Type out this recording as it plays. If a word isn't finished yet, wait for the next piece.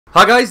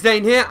Hi guys,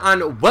 Dane here,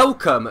 and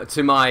welcome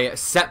to my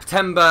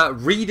September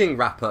reading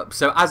wrap-up.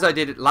 So as I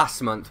did it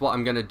last month, what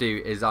I'm going to do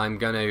is I'm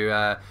going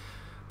to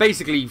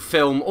basically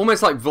film,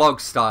 almost like vlog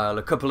style,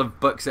 a couple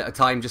of books at a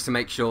time just to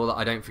make sure that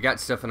I don't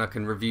forget stuff and I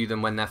can review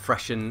them when they're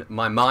fresh in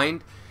my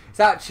mind. It's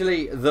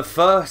actually the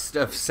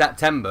 1st of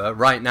September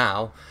right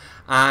now,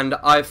 and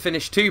I've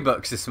finished 2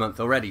 books this month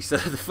already. So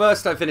the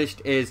first I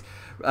finished is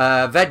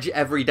Veg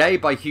Every Day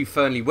by Hugh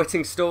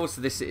Fearnley-Whittingstall.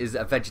 So this is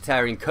a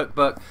vegetarian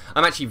cookbook.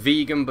 I'm actually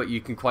vegan, but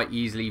you can quite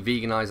easily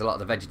veganize a lot of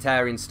the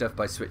vegetarian stuff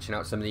by switching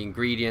out some of the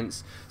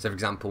ingredients. So for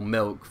example,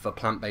 milk for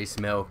plant-based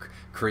milk,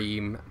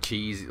 cream,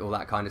 cheese, all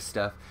that kind of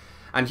stuff.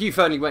 And Hugh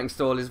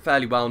Fearnley-Whittingstall is a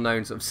fairly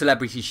well-known sort of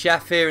celebrity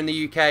chef here in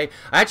the UK.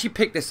 I actually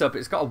picked this up.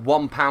 It's got a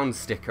 £1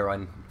 sticker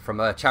on from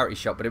a charity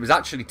shop, but it was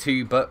actually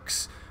 2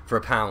 books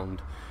for £1.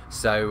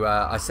 So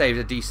I saved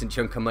a decent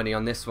chunk of money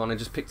on this one and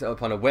just picked it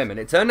up on a whim, and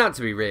it turned out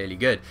to be really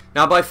good.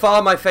 Now, by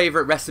far my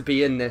favourite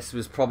recipe in this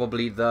was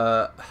probably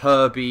the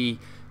herby,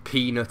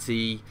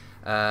 peanutty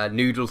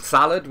noodle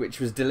salad, which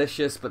was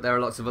delicious, but there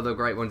are lots of other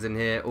great ones in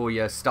here. All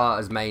your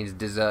starters, mains,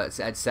 desserts,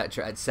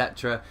 etc,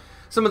 etc.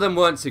 Some of them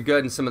weren't so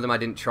good and some of them I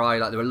didn't try.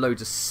 Like, there were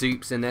loads of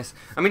soups in this.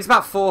 I mean, it's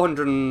about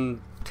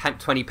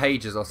 420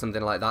 pages or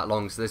something like that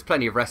long, so there's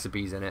plenty of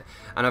recipes in it,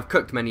 and I've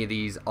cooked many of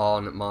these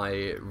on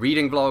my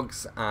reading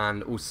vlogs,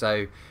 and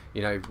also,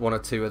 you know, 1 or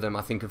 2 of them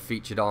I think have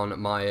featured on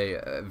my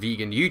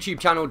vegan YouTube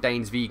channel,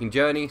 Dane's Vegan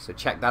Journey, so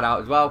check that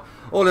out as well.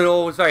 All in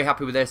all, I was very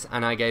happy with this,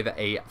 and I gave it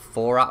a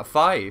 4 out of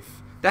 5.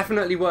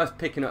 Definitely worth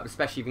picking up,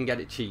 especially if you can get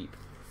it cheap.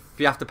 If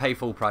you have to pay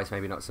full price,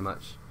 maybe not so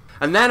much.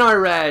 And then I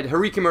read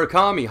Haruki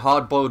Murakami,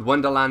 Hard-Boiled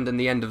Wonderland and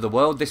the End of the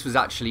World. This was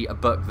actually a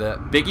book that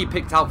Biggie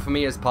picked out for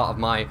me as part of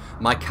my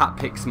Cat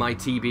Picks My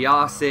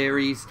TBR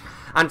series.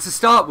 And to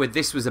start with,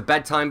 this was a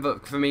bedtime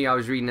book for me. I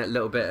was reading it a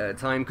little bit at a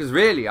time because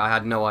really I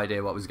had no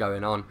idea what was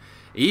going on.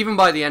 Even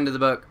by the end of the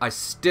book, I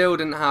still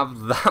didn't have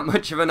that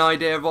much of an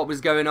idea of what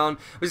was going on.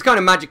 It was kind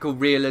of magical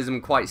realism,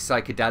 quite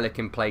psychedelic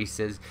in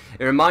places.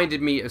 It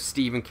reminded me of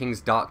Stephen King's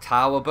Dark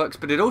Tower books,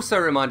 but it also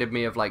reminded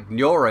me of like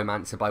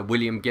Neuromancer by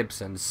William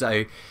Gibson.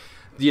 So,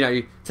 you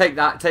know, take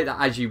that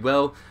as you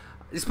will.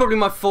 It's probably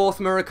my 4th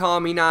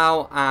Murakami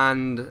now,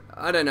 and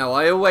I don't know,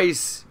 I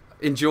always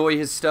enjoy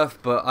his stuff,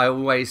 but I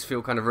always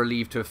feel kind of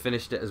relieved to have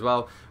finished it as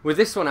well. With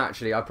this one,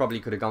 actually, I probably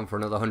could have gone for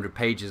another 100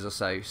 pages or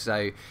so.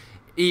 So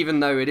even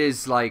though it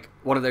is like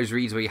one of those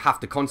reads where you have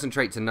to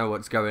concentrate to know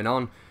what's going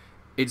on,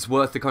 it's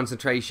worth the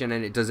concentration,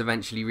 and it does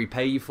eventually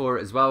repay you for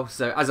it as well.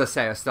 So as I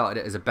say, I started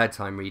it as a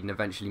bedtime read and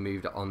eventually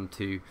moved it on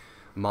to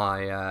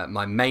my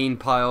my main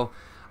pile.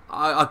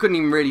 I couldn't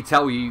even really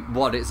tell you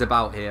what it's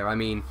about here. I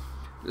mean,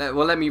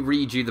 let me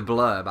read you the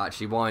blurb,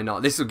 actually. Why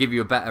not? This will give you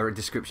a better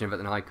description of it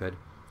than I could.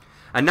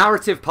 A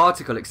narrative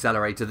particle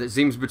accelerator that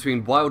zooms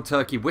between Wild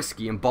Turkey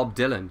Whiskey and Bob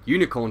Dylan,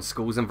 unicorn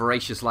schools and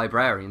voracious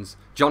librarians,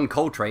 John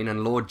Coltrane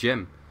and Lord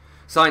Jim.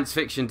 Science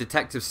fiction,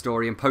 detective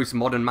story and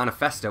postmodern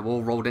manifesto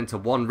all rolled into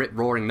one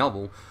rip-roaring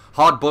novel.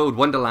 Hard-Boiled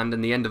Wonderland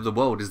and the End of the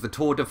World is the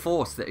tour de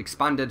force that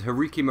expanded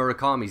Haruki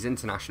Murakami's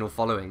international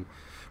following.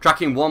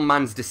 Tracking one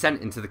man's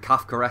descent into the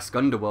Kafkaesque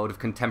underworld of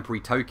contemporary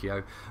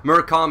Tokyo,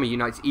 Murakami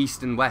unites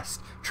East and West,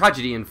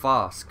 tragedy and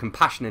farce,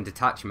 compassion and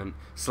detachment,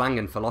 slang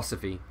and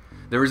philosophy.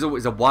 There is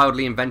always a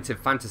wildly inventive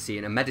fantasy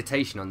and a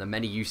meditation on the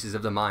many uses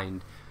of the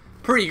mind.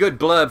 Pretty good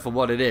blurb for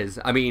what it is.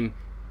 I mean,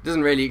 it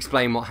doesn't really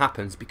explain what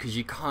happens because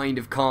you kind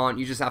of can't.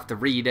 You just have to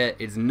read it.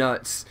 It's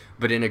nuts,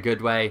 but in a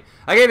good way.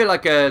 I gave it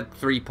like a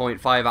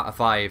 3.5 out of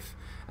 5.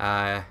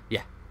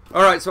 Yeah.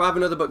 Alright, so I have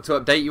another book to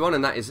update you on,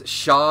 and that is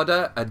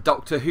Shada, a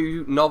Doctor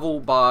Who novel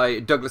by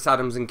Douglas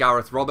Adams and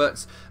Gareth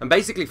Roberts. And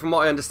basically, from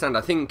what I understand,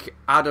 I think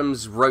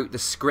Adams wrote the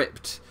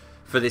script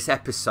for this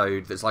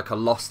episode that's like a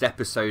lost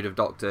episode of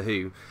Doctor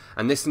Who.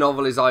 And this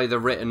novel is either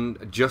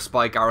written just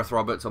by Gareth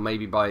Roberts or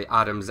maybe by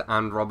Adams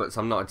and Roberts.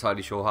 I'm not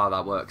entirely sure how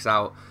that works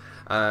out.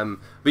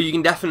 But you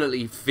can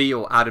definitely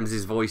feel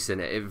Adams' voice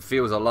in it. It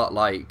feels a lot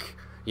like,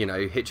 you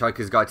know,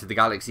 Hitchhiker's Guide to the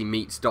Galaxy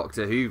meets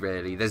Doctor Who,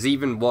 really. There's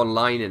even one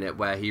line in it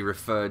where he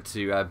referred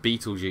to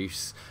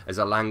Beetlejuice as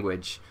a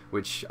language,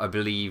 which I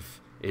believe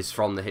is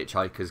from the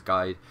Hitchhiker's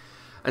Guide.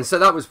 And so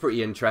that was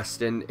pretty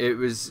interesting. It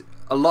was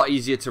a lot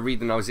easier to read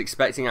than I was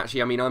expecting,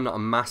 actually. I mean, I'm not a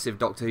massive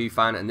Doctor Who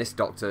fan, and this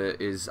Doctor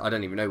is, I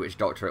don't even know which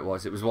Doctor it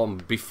was. It was one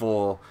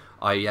before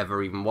I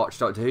ever even watched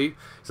Doctor Who.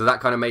 So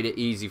that kind of made it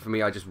easy for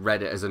me. I just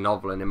read it as a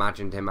novel and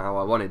imagined him how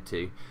I wanted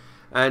to.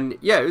 And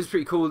yeah, it was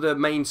pretty cool. The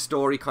main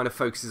story kind of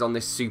focuses on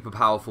this super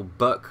powerful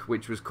book,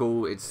 which was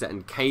cool. It's set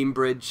in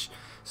Cambridge,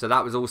 so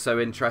that was also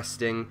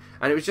interesting.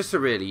 And it was just a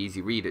really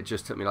easy read. It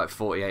just took me like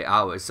 48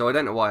 hours, so I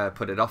don't know why I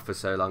put it off for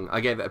so long. I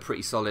gave it a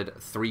pretty solid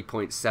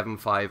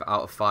 3.75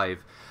 out of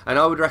 5. And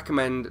I would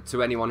recommend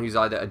to anyone who's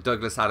either a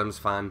Douglas Adams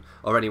fan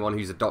or anyone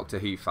who's a Doctor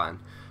Who fan.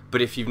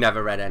 But if you've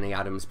never read any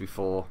Adams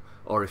before,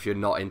 or if you're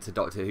not into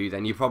Doctor Who,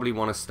 then you probably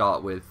want to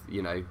start with,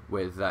 you know,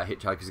 with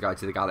Hitchhiker's Guide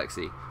to the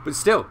Galaxy. But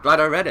still, glad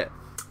I read it.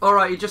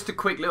 Alright, just a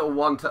quick little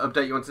one to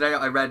update you on today.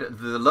 I read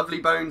The Lovely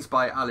Bones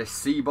by Alice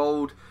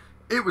Sebold.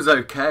 It was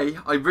okay.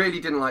 I really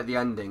didn't like the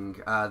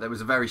ending. There was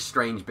a very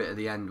strange bit at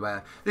the end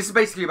where this is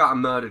basically about a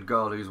murdered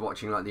girl who's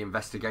watching like the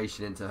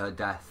investigation into her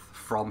death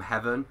from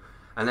heaven,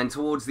 and then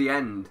towards the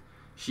end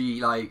she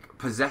like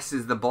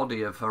possesses the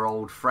body of her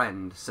old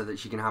friend so that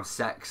she can have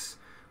sex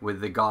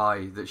with the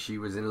guy that she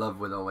was in love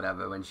with or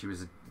whatever when she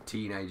was a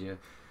teenager.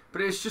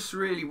 But it's just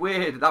really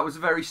weird. That was a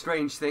very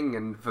strange thing,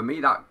 and for me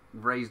that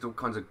raised all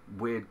kinds of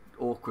weird,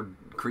 awkward,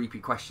 creepy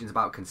questions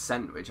about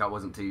consent, which I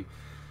wasn't too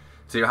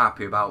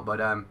happy about. But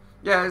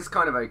yeah, it's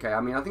kind of okay.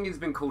 I mean, I think it's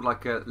been called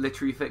like a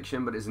literary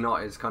fiction, but it's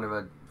not. It's kind of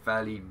a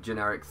fairly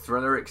generic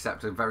thriller,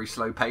 except a very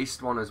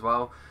slow-paced one as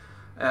well.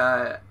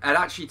 And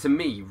actually, to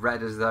me,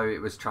 read as though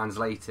it was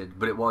translated,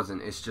 but it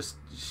wasn't. It's just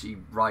she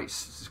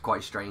writes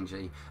quite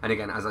strangely. And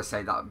again, as I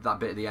say, that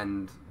bit at the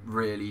end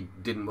really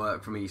didn't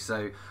work for me.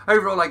 So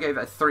overall, I gave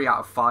it a 3 out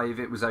of 5.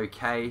 It was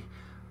okay.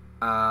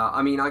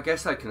 I mean, I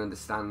guess I can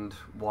understand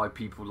why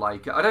people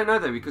like it. I don't know,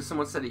 though, because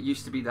someone said it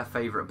used to be their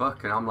favourite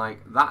book, and I'm like,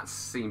 that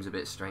seems a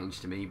bit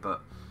strange to me,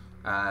 but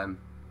I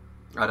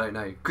don't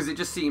know. Because it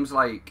just seems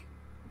like,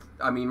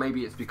 I mean,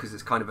 maybe it's because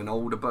it's kind of an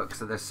older book,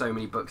 so there's so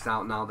many books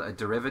out now that are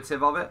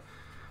derivative of it.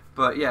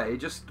 But yeah,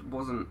 it just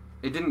wasn't,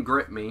 it didn't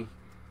grip me,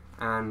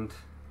 and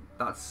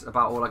that's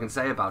about all I can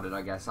say about it,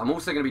 I guess. I'm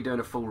also going to be doing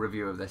a full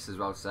review of this as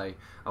well, so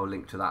I'll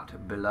link to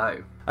that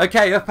below.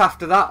 Okay, up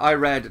after that, I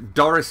read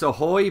Doris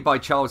Ahoy by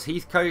Charles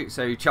Heathcote.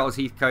 So Charles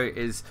Heathcote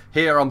is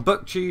here on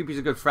BookTube. He's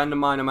a good friend of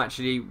mine. I'm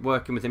actually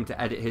working with him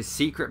to edit his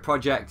secret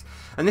project.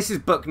 And this is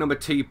book number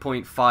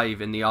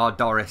 2.5 in the Our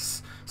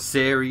Doris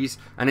series.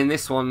 And in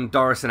this one,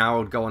 Doris and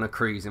Harold go on a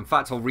cruise. In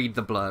fact, I'll read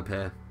the blurb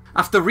here.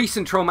 After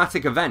recent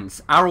traumatic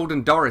events, Harold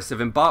and Doris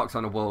have embarked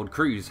on a world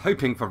cruise,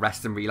 hoping for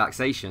rest and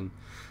relaxation.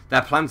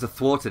 Their plans are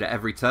thwarted at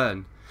every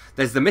turn.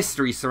 There's the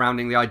mystery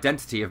surrounding the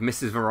identity of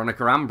Mrs.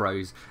 Veronica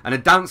Ambrose, and a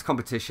dance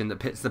competition that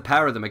pits the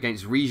pair of them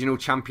against regional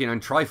champion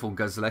and trifle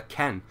guzzler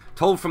Ken.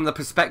 Told from the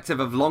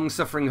perspective of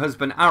long-suffering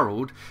husband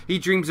Harold, he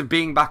dreams of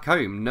being back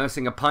home,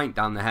 nursing a pint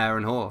down the Hare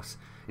and Horse.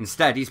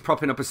 Instead, he's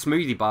propping up a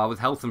smoothie bar with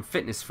health and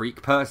fitness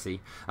freak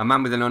Percy, a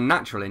man with an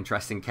unnatural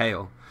interest in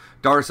kale.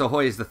 Doris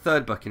Ahoy is the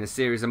third book in a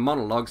series of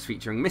monologues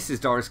featuring Mrs.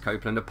 Doris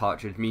Copeland, a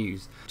Partridge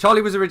Muse.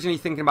 Charlie was originally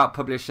thinking about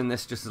publishing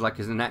this just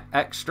as an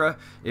extra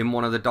in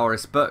one of the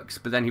Doris books,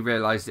 but then he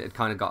realised it had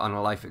kind of got on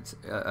a life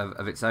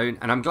of its own,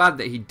 and I'm glad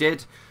that he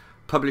did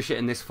publish it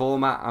in this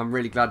format. I'm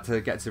really glad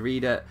to get to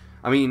read it.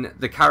 I mean,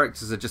 the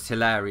characters are just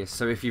hilarious,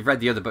 so if you've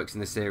read the other books in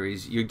the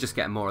series, you just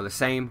get more of the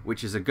same,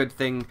 which is a good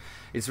thing.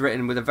 It's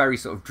written with a very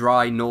sort of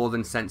dry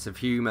northern sense of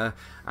humour,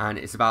 and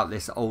it's about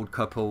this old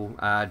couple,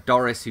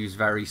 Doris, who's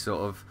very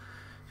sort of,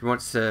 she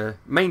wants to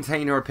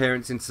maintain her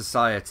appearance in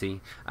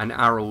society, and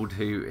Harold,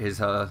 who is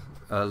her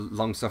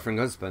long-suffering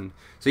husband.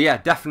 So yeah,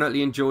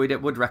 definitely enjoyed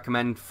it, would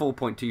recommend.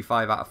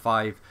 4.25 out of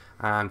 5,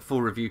 and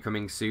full review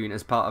coming soon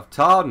as part of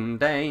Tartan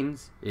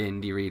Dane's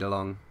Indie Read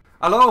Along.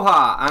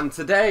 Aloha, and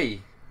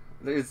today,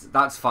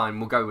 that's fine,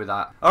 we'll go with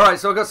that. Alright,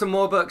 so I've got some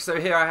more books. So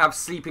here I have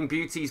Sleeping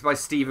Beauties by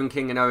Stephen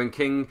King and Owen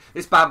King.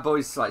 This bad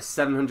boy's like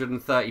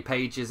 730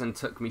 pages and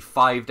took me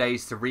 5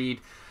 days to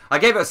read. I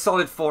gave it a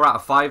solid 4 out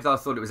of 5 though. I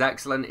thought it was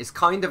excellent. It's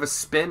kind of a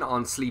spin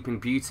on Sleeping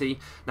Beauty.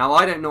 Now,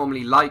 I don't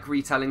normally like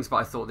retellings, but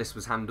I thought this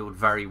was handled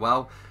very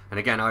well. And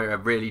again, I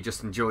really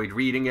just enjoyed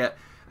reading it.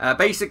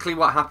 Basically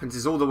what happens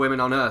is all the women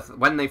on Earth,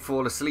 when they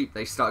fall asleep,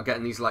 they start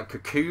getting these like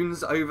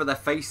cocoons over their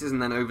faces and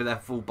then over their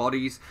full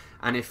bodies.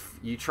 And if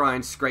you try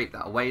and scrape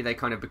that away, they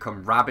kind of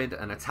become rabid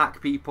and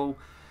attack people.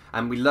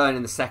 And we learn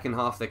in the second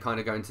half they kind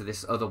of go into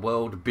this other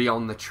world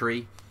beyond the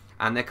tree.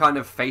 And they're kind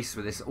of faced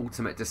with this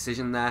ultimate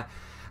decision there.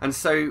 And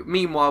so,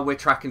 meanwhile, we're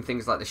tracking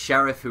things like the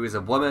sheriff, who is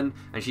a woman,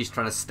 and she's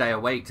trying to stay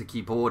awake to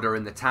keep order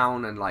in the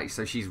town, and like,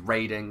 so she's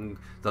raiding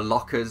the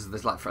lockers,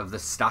 there's like of the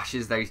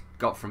stashes they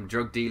got from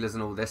drug dealers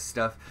and all this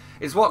stuff.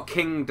 It's what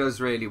King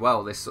does really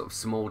well, this sort of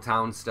small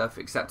town stuff,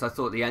 except I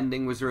thought the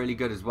ending was really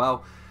good as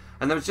well.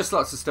 And there was just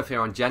lots of stuff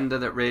here on gender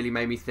that really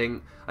made me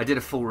think. I did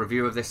a full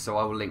review of this, so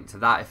I will link to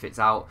that if it's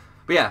out.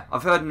 But yeah,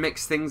 I've heard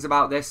mixed things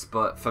about this,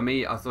 but for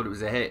me, I thought it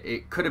was a hit.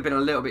 It could have been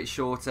a little bit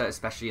shorter,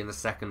 especially in the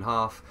second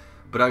half.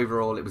 But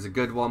overall, it was a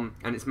good one,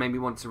 and it's made me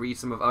want to read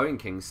some of Owen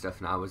King's stuff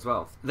now as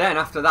well. Then,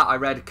 after that, I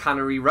read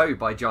Cannery Row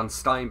by John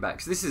Steinbeck.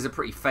 So this is a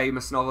pretty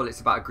famous novel.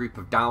 It's about a group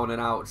of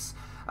down-and-outs.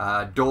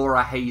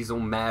 Dora, Hazel,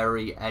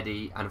 Mary,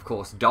 Eddie, and of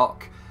course,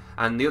 Doc.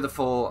 And the other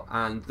four,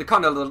 and the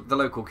kind of the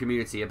local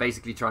community, are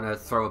basically trying to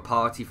throw a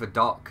party for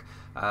Doc.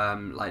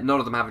 Like, none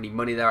of them have any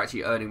money. They're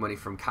actually earning money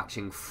from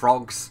catching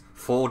frogs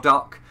for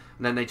Doc.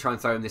 And then they try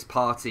and throw him this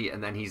party,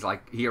 and then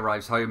he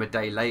arrives home a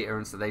day later,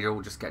 and so they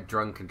all just get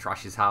drunk and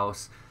trash his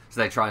house. So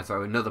they try and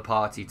throw another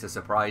party to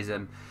surprise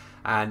him.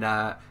 And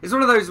it's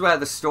one of those where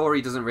the story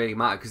doesn't really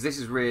matter, because this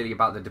is really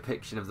about the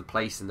depiction of the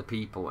place and the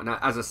people. And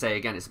as I say,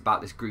 again, it's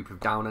about this group of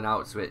down and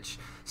outs, which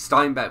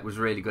Steinbeck was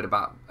really good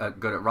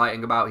at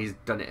writing about. He's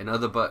done it in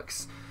other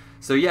books.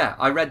 So yeah,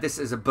 I read this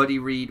as a buddy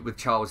read with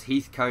Charles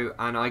Heathcote,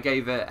 and I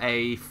gave it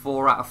a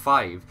 4 out of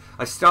 5.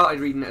 I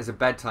started reading it as a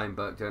bedtime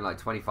book, doing like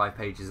 25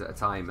 pages at a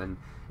time, and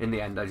in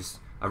the end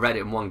I read it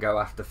in one go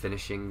after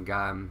finishing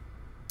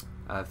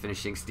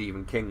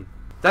Stephen King.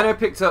 Then I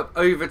picked up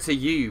Over to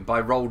You by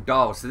Roald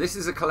Dahl. So this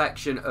is a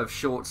collection of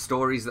short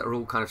stories that are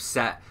all kind of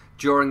set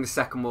during the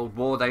Second World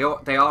War. They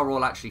are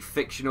all actually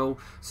fictional,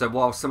 so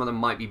while some of them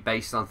might be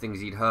based on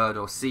things you'd heard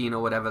or seen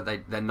or whatever,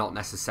 they're not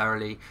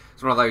necessarily.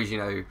 It's one of those, you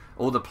know,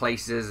 all the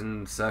places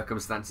and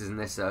circumstances in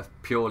this are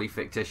purely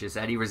fictitious.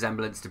 Any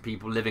resemblance to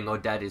people living or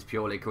dead is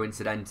purely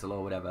coincidental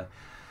or whatever.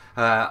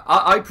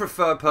 I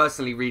prefer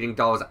personally reading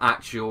Dahl's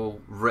actual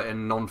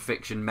written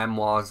non-fiction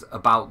memoirs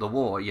about the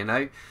war, you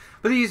know?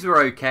 But these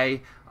were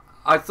okay.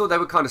 I thought they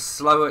were kind of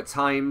slow at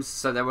times,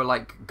 so there were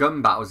like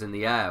gun battles in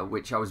the air,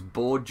 which I was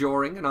bored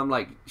during, and I'm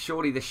like,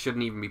 surely this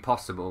shouldn't even be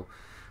possible.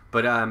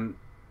 But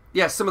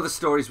yeah, some of the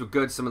stories were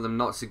good, some of them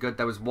not so good.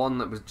 There was one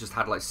that was just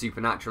had like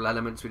supernatural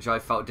elements, which I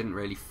felt didn't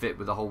really fit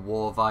with the whole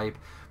war vibe.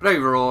 But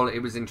overall, it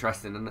was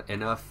interesting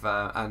enough,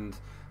 and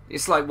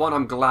it's like one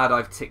I'm glad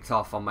I've ticked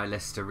off on my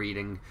list to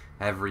reading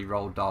every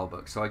Roald Dahl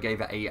book. So I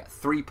gave it a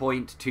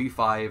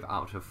 3.25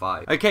 out of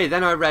 5. Okay,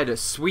 then I read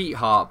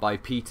Sweetheart by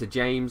Peter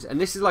James, and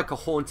this is like a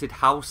haunted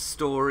house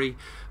story,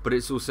 but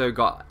it's also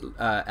got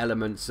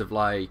elements of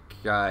like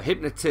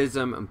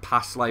hypnotism and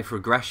past life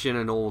regression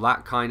and all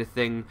that kind of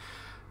thing.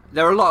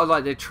 There are a lot of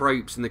like the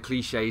tropes and the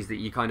cliches that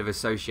you kind of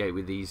associate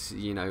with these,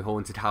 you know,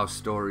 haunted house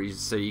stories.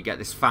 So you get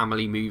this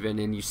family moving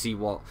and you see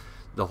what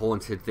the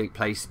haunted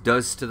place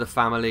does to the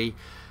family.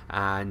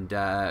 And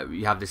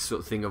you have this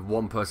sort of thing of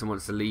one person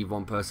wants to leave,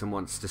 one person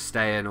wants to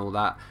stay and all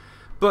that.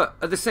 But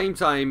at the same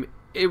time,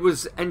 it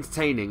was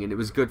entertaining and it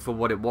was good for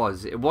what it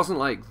was. It wasn't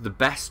like the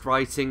best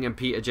writing, and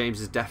Peter James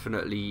has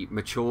definitely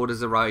matured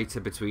as a writer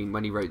between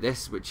when he wrote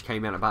this, which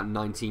came out about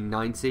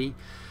 1990,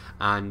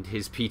 and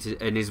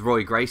his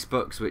Roy Grace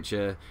books, which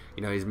are,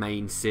 you know, his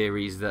main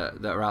series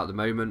that are out at the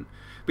moment.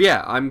 But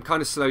yeah, I'm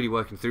kind of slowly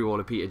working through all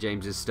of Peter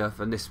James's stuff,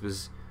 and this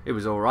was... It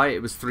was alright.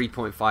 It was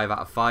 3.5 out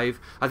of 5.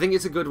 I think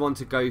it's a good one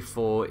to go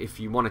for if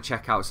you want to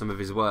check out some of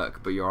his work,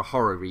 but you're a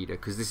horror reader,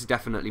 because this is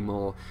definitely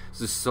more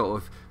sort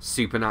of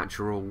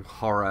supernatural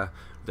horror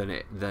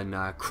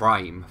than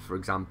crime, for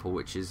example,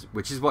 which is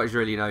what it's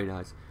really known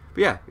as.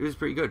 But yeah, it was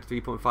pretty good.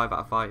 3.5 out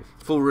of 5.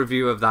 Full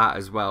review of that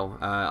as well.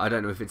 I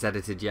don't know if it's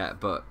edited yet,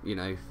 but, you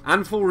know.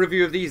 And full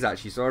review of these,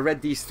 actually. So I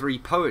read these 3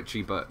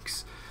 poetry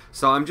books.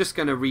 So I'm just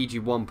going to read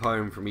you one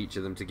poem from each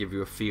of them to give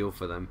you a feel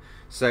for them.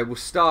 So we'll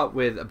start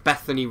with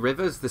Bethany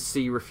Rivers, The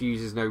Sea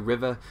Refuses No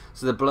River.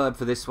 So the blurb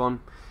for this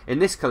one. In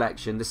this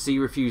collection, The Sea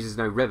Refuses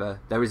No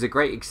River, there is a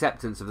great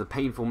acceptance of the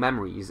painful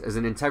memories as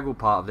an integral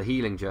part of the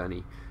healing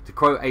journey. To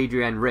quote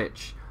Adrienne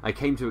Rich, I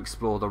came to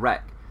explore the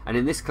wreck. And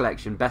in this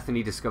collection,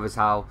 Bethany discovers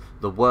how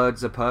the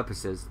words are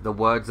purposes, the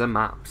words are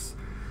maps.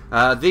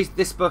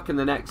 This book and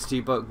the next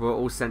 2 books were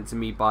all sent to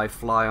me by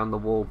Fly on the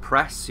Wall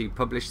Press, who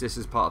published this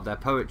as part of their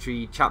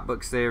poetry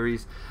chapbook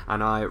series,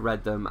 and I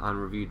read them and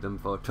reviewed them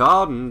for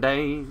Tartan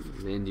Day,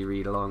 the indie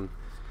read along.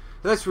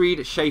 Let's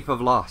read Shape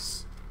of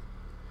Loss.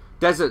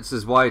 Deserts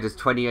as wide as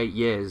 28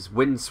 years,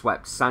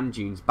 windswept sand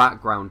dunes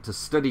background to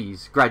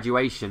studies,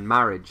 graduation,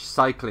 marriage,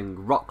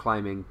 cycling, rock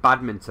climbing,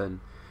 badminton,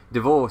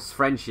 divorce,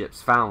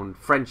 friendships found,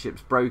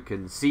 friendships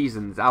broken,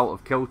 seasons out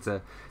of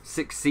kilter,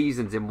 6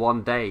 seasons in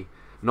one day.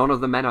 None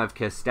of the men I've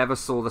kissed ever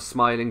saw the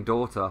smiling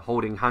daughter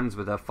holding hands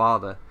with her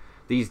father.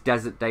 These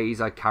desert days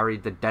I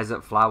carried the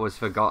desert flowers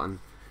forgotten.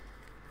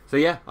 So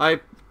yeah, I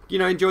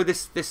enjoyed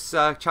this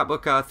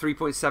chapbook.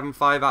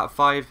 3.75 out of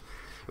 5.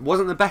 It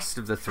wasn't the best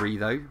of the 3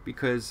 though,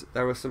 because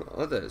there were some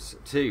others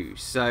too.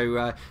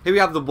 So here we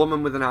have The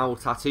Woman with an Owl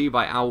Tattoo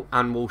by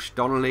Anne Walsh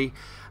Donnelly,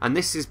 and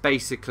this is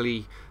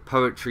basically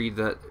poetry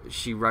that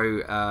she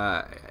wrote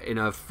in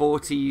her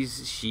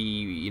 40s.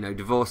 She,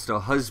 divorced her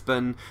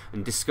husband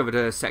and discovered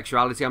her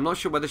sexuality. I'm not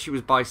sure whether she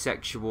was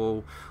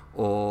bisexual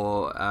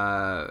or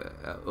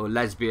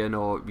lesbian,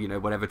 or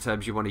whatever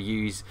terms you want to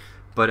use.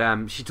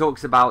 But she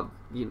talks about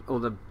all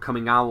the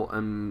coming out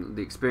and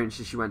the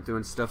experiences she went through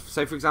and stuff.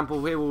 So, for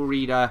example, here we'll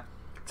read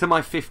To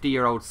My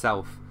 50-year-old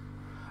self.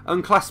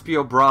 Unclasp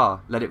your bra,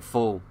 let it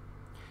fall.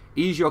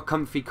 Ease your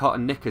comfy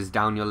cotton knickers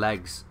down your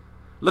legs.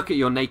 Look at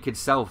your naked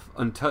self,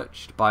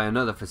 untouched by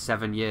another for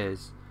 7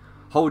 years.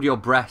 Hold your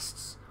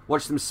breasts,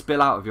 watch them spill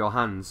out of your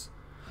hands.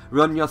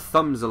 Run your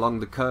thumbs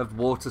along the curved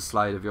water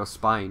slide of your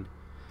spine.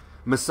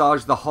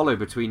 Massage the hollow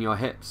between your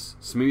hips,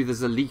 smooth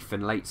as a leaf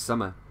in late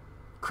summer.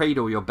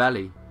 Cradle your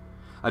belly.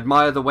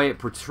 Admire the way it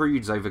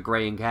protrudes over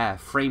greying hair,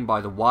 framed by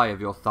the Y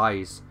of your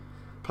thighs.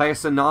 Play a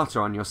sonata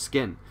on your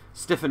skin,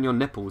 stiffen your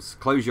nipples,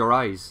 close your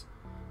eyes.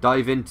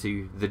 Dive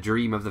into the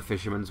dream of the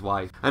fisherman's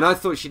wife. And I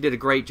thought she did a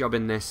great job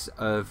in this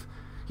of,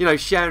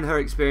 sharing her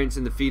experience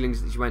and the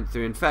feelings that she went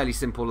through in fairly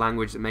simple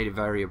language that made it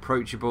very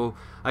approachable.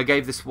 I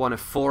gave this one a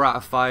 4 out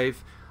of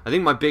 5. I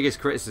think my biggest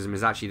criticism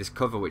is actually this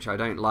cover, which I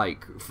don't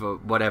like for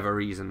whatever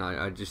reason.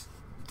 I just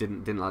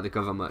didn't like the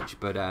cover much.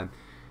 But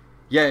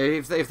yeah,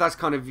 if that's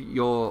kind of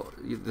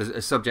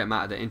a subject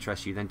matter that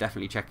interests you, then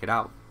definitely check it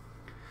out.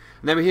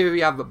 And then here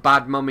we have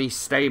Bad Mummy,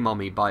 Stay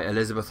Mummy by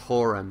Elisabeth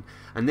Horan.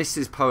 And this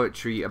is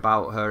poetry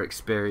about her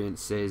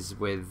experiences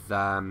with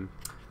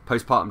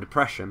postpartum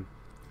depression.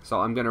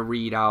 So I'm going to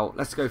read out,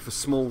 let's go for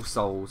Small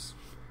Souls.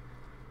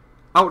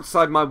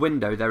 Outside my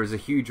window there is a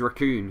huge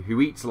raccoon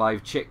who eats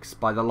live chicks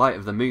by the light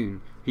of the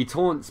moon. He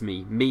taunts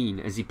me, mean,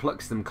 as he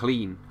plucks them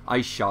clean,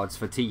 ice shards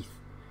for teeth.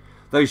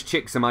 Those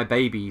chicks are my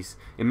babies.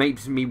 It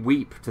makes me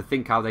weep to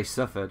think how they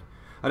suffered.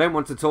 I don't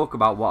want to talk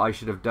about what I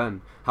should have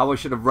done, how I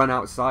should have run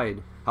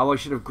outside, how I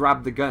should have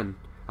grabbed the gun,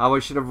 how I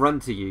should have run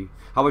to you,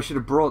 how I should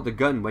have brought the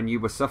gun when you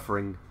were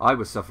suffering. I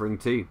was suffering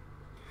too.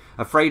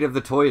 Afraid of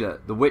the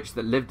toilet, the witch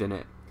that lived in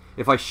it.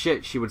 If I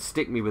shit, she would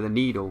stick me with a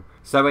needle.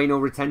 So anal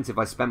retentive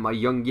I spent my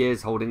young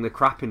years holding the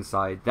crap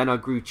inside. Then I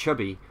grew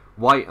chubby,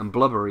 white and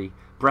blubbery,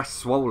 breasts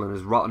swollen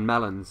as rotten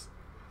melons.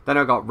 Then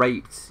I got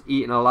raped,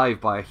 eaten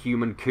alive by a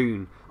human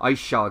coon, ice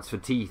shards for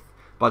teeth,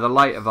 by the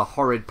light of a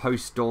horrid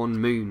post-dawn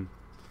moon.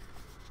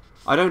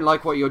 I don't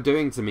like what you're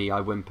doing to me,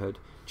 I whimpered.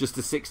 Just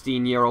a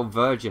 16-year-old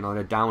virgin on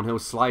a downhill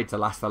slide to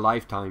last a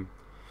lifetime.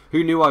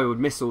 Who knew I would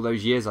miss all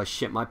those years I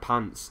shit my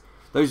pants?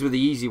 Those were the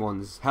easy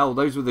ones. Hell,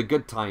 those were the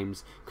good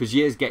times, 'cause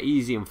years get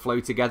easy and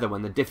flow together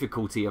when the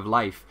difficulty of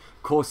life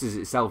courses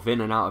itself in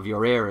and out of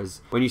your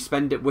eras, when you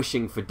spend it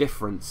wishing for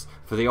difference,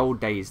 for the old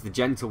days, the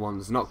gentle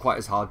ones, not quite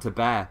as hard to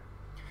bear.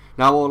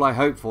 Now all I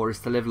hope for is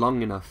to live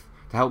long enough,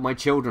 to help my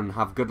children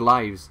have good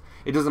lives.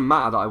 It doesn't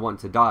matter that I want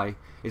to die.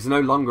 It's no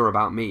longer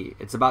about me.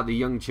 It's about the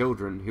young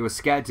children who are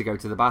scared to go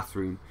to the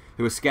bathroom,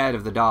 who are scared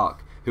of the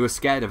dark, who are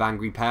scared of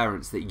angry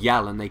parents that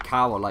yell and they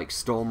cower like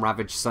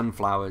storm-ravaged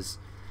sunflowers.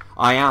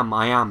 I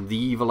am, the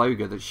evil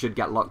ogre that should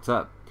get locked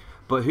up.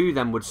 But who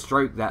then would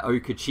stroke their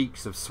ochre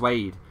cheeks of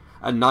suede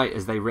at night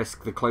as they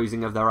risk the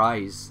closing of their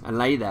eyes, and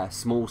lay there,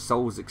 small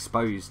souls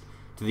exposed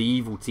to the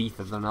evil teeth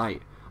of the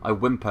night? I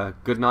whimper,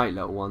 good night,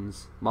 little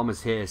ones.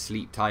 Mama's here,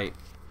 sleep tight.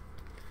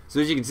 So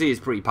as you can see, it's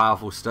pretty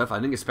powerful stuff. I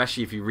think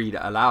especially if you read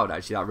it aloud,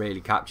 actually, that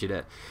really captured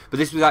it. But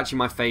this was actually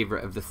my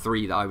favourite of the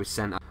three that I was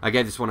sent. I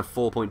gave this one a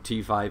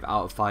 4.25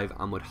 out of 5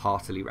 and would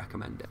heartily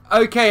recommend it.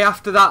 Okay,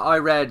 after that I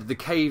read The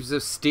Caves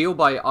of Steel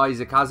by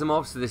Isaac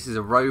Asimov. So this is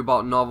a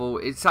robot novel.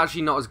 It's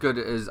actually not as good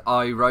as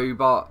I,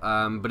 Robot,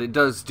 but it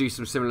does do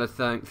some similar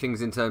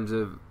things in terms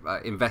of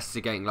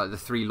investigating like the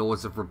 3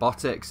 laws of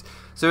robotics.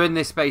 So in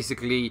this,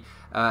 basically,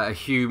 a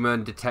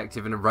human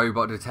detective and a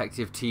robot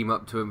detective team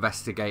up to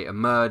investigate a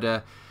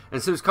murder.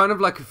 And so it's kind of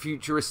like a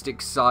futuristic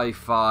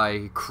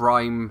sci-fi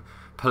crime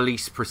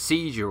police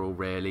procedural,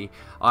 really.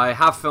 I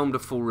have filmed a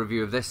full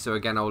review of this, so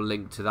again I'll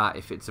link to that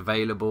if it's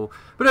available.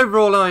 But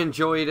overall I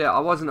enjoyed it.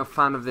 I wasn't a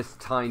fan of this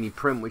tiny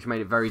print, which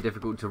made it very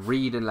difficult to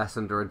read unless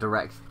under a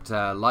direct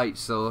light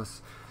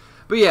source.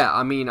 But yeah,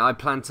 I mean, I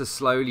plan to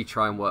slowly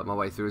try and work my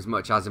way through as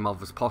much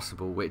Asimov as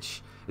possible,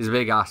 which is a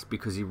big ask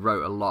because he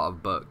wrote a lot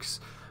of books.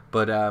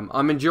 But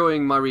I'm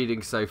enjoying my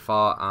reading so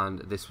far,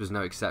 and this was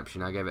no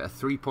exception. I gave it a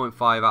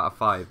 3.5 out of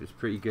 5. It's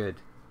pretty good.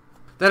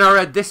 Then I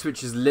read this,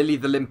 which is Lily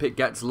the Limpet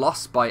Gets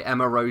Lost by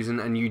Emma Rosen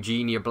and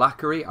Eugeniia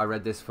Blackery. I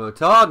read this for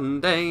Todd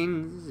and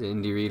Dane's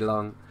Indie Read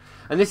Along.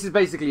 And this is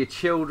basically a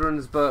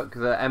children's book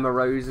that Emma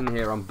Rosen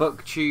here on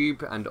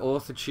BookTube and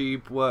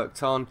AuthorTube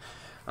worked on.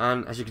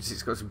 And as you can see,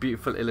 it's got some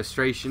beautiful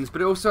illustrations,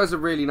 but it also has a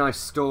really nice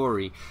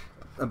story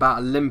about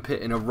a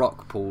limpet in a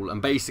rock pool, and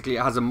basically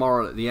it has a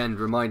moral at the end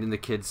reminding the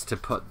kids to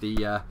put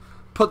the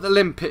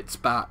limpets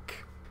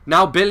back.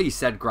 Now Billy,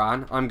 said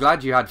Gran, I'm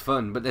glad you had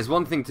fun, but there's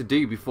one thing to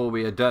do before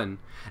we are done.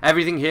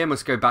 Everything here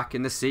must go back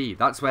in the sea.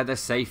 That's where they're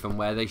safe and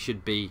where they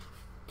should be.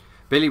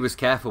 Billy was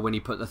careful when he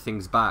put the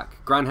things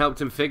back. Gran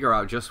helped him figure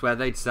out just where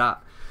they'd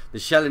sat. The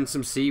shell in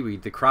some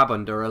seaweed, the crab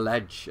under a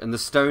ledge, and the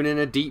stone in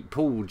a deep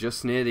pool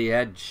just near the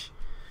edge.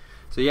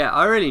 So yeah,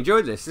 I really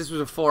enjoyed this. This was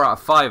a 4 out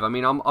of 5. I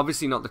mean, I'm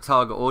obviously not the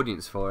target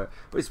audience for it,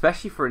 but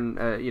especially for an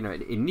you know,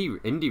 an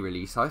indie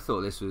release, I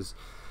thought this was,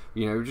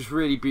 you know, just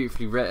really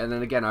beautifully written.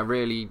 And again, I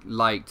really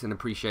liked and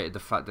appreciated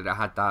the fact that it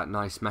had that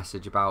nice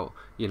message about,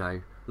 you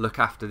know, look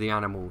after the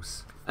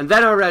animals. And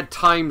then I read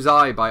Time's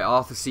Eye by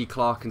Arthur C.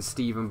 Clarke and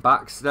Stephen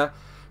Baxter.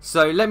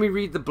 So let me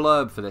read the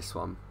blurb for this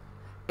one.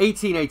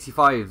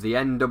 1885, the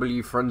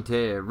NW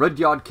frontier.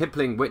 Rudyard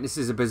Kipling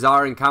witnesses a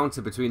bizarre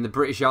encounter between the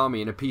British Army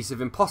and a piece of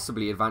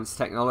impossibly advanced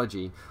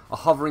technology. A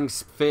hovering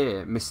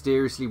sphere,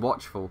 mysteriously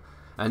watchful.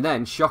 And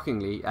then,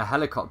 shockingly, a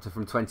helicopter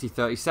from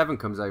 2037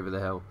 comes over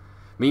the hill.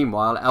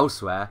 Meanwhile,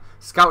 elsewhere,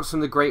 scouts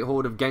from the Great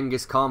Horde of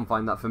Genghis Khan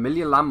find that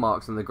familiar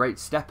landmarks on the Great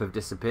Steppe have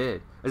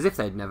disappeared, as if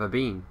they'd never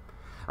been.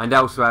 And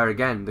elsewhere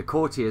again, the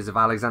courtiers of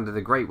Alexander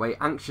the Great wait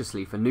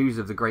anxiously for news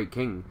of the Great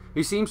King,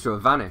 who seems to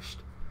have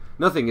vanished.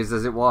 Nothing is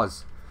as it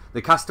was.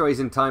 The castaways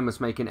in time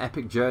must make an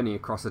epic journey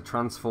across a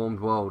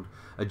transformed world,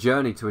 a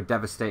journey to a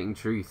devastating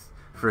truth.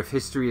 For if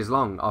history is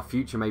long, our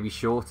future may be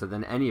shorter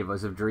than any of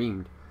us have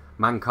dreamed.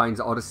 Mankind's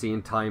odyssey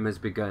in time has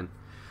begun.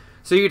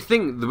 So you'd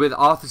think that with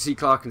Arthur C.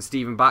 Clarke and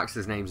Stephen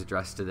Baxter's names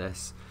addressed to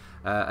this,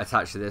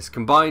 attached to this,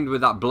 combined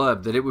with that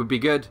blurb, that it would be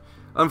good.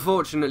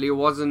 Unfortunately, it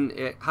wasn't.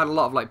 It had a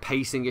lot of like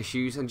pacing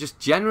issues and just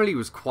generally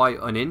was quite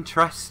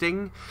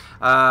uninteresting.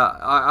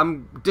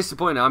 I'm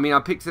disappointed. I mean,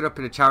 I picked it up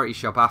in a charity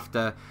shop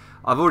after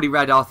I've already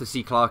read Arthur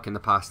C. Clarke in the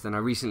past, and I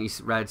recently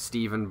read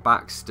Stephen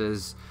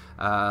Baxter's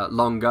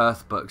Long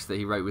Earth books that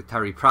he wrote with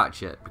Terry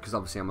Pratchett, because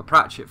obviously I'm a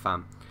Pratchett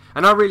fan.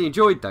 And I really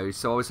enjoyed those,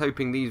 so I was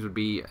hoping these would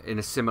be in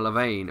a similar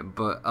vein,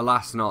 but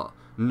alas not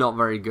Not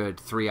very good.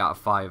 3 out of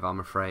 5, I'm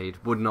afraid.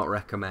 Would not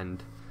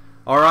recommend.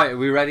 Alright, are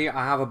we ready?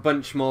 I have a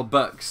bunch more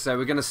books. So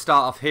we're going to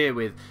start off here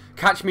with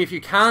Catch Me If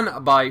You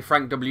Can by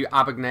Frank W.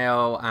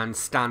 Abagnale and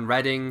Stan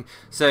Redding.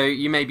 So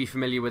you may be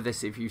familiar with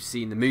this if you've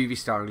seen the movie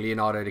starring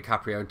Leonardo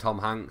DiCaprio and Tom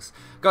Hanks.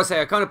 Gotta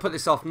say, I kind of put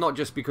this off not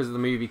just because of the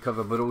movie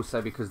cover, but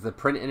also because the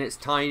print in it's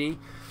tiny.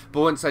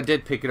 But once I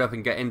did pick it up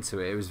and get into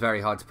it, it was very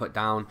hard to put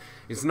down.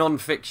 It's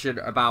non-fiction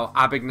about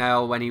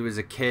Abagnale when he was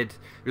a kid.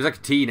 He was like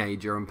a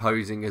teenager and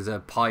posing as a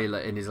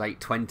pilot in his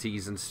late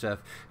 20s and stuff.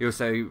 He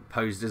also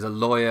posed as a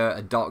lawyer,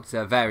 a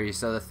doctor,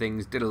 various other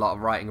things, did a lot of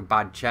writing of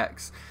bad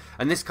checks.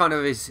 And this kind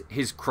of is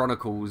his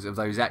chronicles of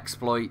those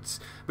exploits.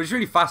 But it's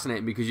really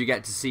fascinating because you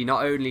get to see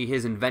not only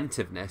his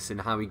inventiveness in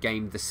how he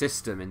gamed the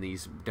system in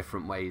these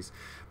different ways,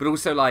 but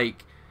also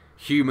like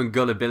human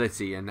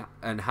gullibility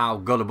and how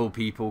gullible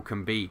people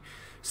can be.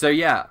 So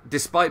yeah,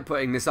 despite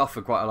putting this off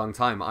for quite a long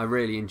time, I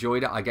really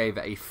enjoyed it. I gave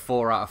it a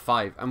 4 out of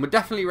 5 and would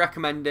definitely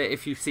recommend it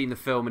if you've seen the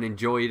film and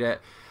enjoyed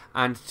it.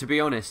 And to be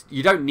honest,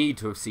 you don't need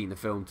to have seen the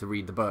film to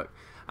read the book.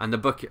 And the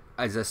book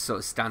as a sort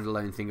of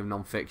standalone thing of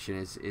non-fiction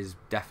is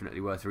definitely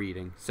worth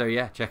reading. So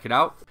yeah, check it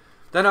out.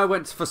 Then I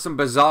went for some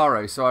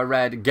Bizarro. So I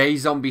read Gay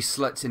Zombie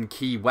Sluts in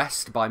Key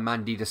West by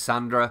Mandy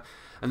DeSandra.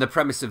 And the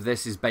premise of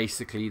this is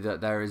basically that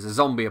there is a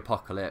zombie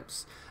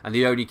apocalypse and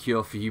the only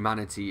cure for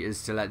humanity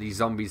is to let these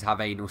zombies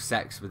have anal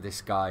sex with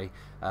this guy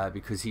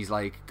because he's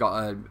like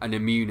got an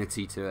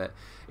immunity to it.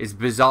 It's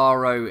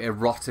bizarro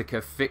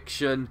erotica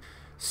fiction,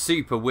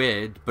 super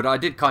weird, but I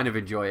did kind of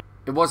enjoy it.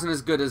 It wasn't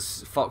as good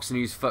as Fox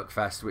News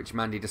Fuckfest, which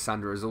Mandy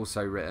DeSandra has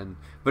also written,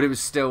 but it was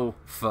still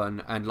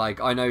fun. And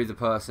like I know the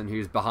person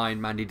who's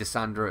behind Mandy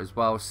DeSandra as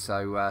well,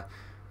 so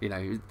you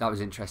know, that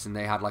was interesting.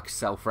 They had like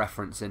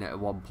self-reference in it at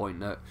one point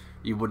that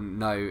you wouldn't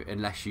know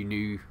unless you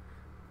knew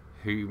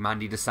who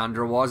Mandy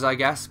DeSandra was, I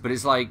guess. But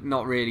it's like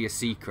not really a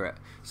secret.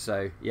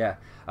 So yeah,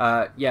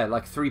 yeah,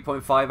 like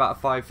 3.5 out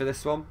of 5 for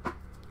this one.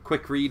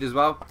 Quick read as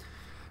well.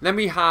 Then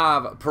we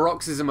have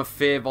Paroxysm of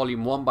Fear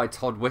Volume 1 by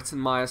Todd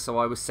Wittenmeyer. So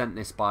I was sent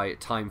this by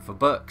Time for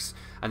Books,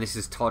 and this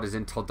is Todd as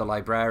in Todd the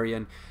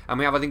Librarian. And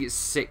we have, I think it's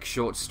 6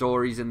 short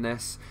stories in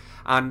this.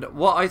 And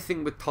what I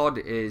think with Todd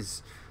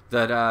is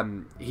that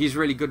he's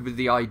really good with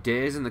the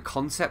ideas and the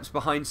concepts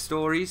behind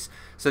stories.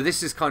 So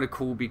this is kind of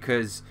cool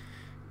because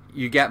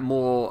you get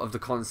more of the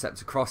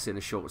concepts across in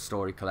a short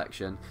story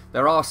collection.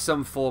 There are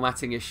some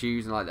formatting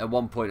issues, and like at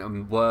one point a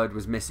word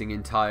was missing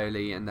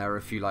entirely, and there are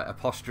a few like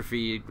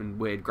apostrophe and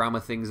weird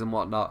grammar things and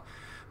whatnot.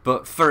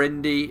 But for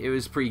indie, it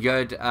was pretty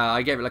good.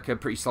 I gave it like a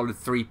pretty solid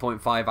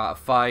 3.5 out of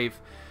 5.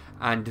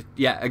 And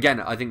yeah, again,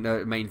 I think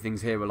the main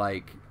things here were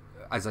like,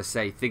 as I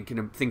say, thinking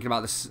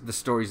about the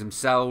stories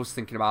themselves,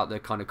 thinking about the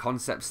kind of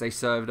concepts they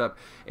served up.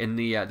 In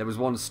the there was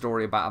one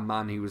story about a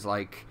man who was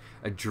like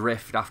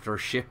adrift after a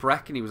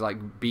shipwreck, and he was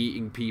like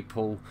beating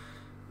people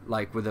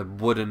like with a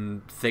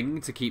wooden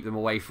thing to keep them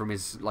away from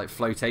his like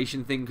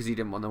flotation thing because he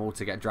didn't want them all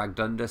to get dragged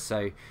under.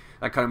 So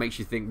that kind of makes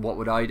you think, what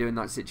would I do in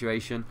that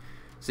situation?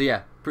 So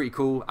yeah, pretty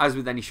cool. As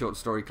with any short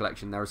story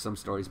collection, there are some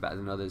stories better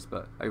than others,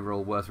 but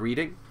overall worth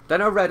reading.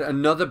 Then I read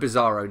another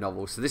Bizarro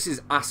novel. So this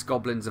is Ass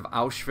Goblins of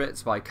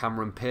Auschwitz by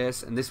Cameron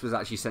Pierce, and this was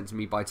actually sent to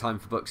me by Time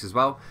for Books as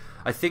well.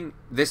 I think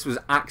this was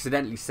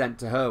accidentally sent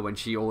to her when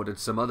she ordered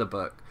some other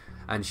book,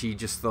 and she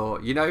just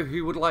thought, you know,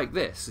 who would like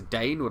this?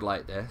 Dane would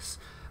like this.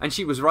 And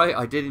she was right,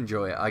 I did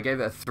enjoy it. I gave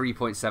it a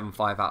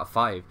 3.75 out of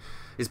 5.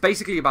 It's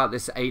basically about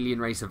this alien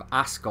race of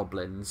ass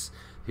goblins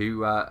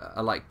who are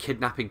like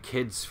kidnapping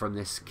kids from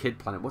this kid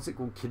planet. What's it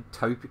called?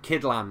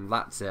 Kidland,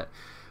 that's it.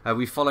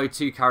 We follow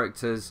 2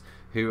 characters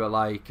who are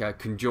like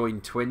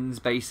conjoined twins,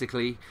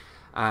 basically.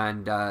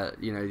 And,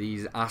 you know,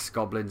 these ass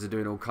goblins are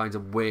doing all kinds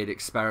of weird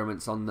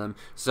experiments on them.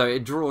 So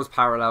it draws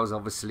parallels,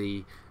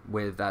 obviously,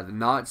 with the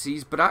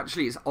Nazis. But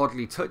actually, it's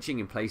oddly touching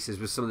in places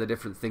with some of the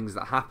different things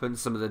that happen,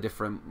 some of the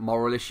different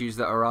moral issues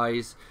that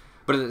arise.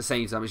 But at the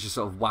same time, it's just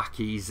sort of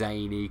wacky,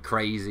 zany,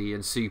 crazy,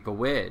 and super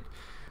weird.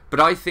 But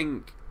I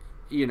think,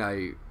 you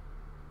know,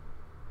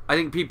 I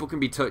think people can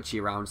be touchy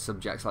around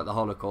subjects like the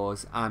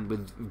Holocaust, and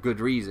with good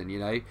reason, you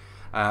know.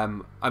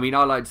 I mean,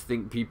 I like to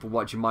think people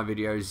watching my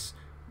videos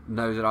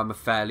know that I'm a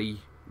fairly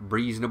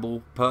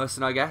reasonable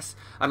person, I guess.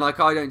 And like,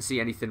 I don't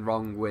see anything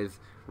wrong with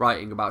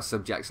writing about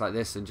subjects like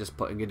this and just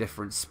putting a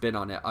different spin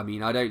on it. I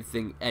mean, I don't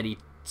think any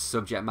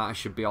subject matter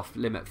should be off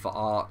limit for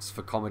arts,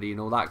 for comedy and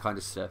all that kind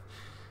of stuff.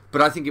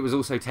 But I think it was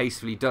also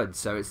tastefully done.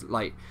 So it's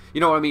like,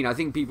 you know what I mean? I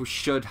think people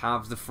should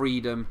have the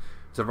freedom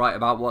to write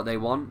about what they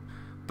want,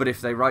 but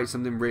if they write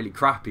something really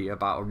crappy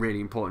about a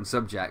really important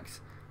subject,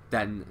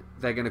 then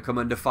they're going to come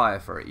under fire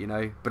for it, you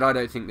know. But I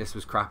don't think this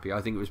was crappy.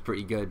 I think it was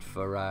pretty good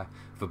for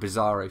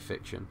Bizarro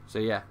fiction. So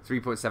yeah,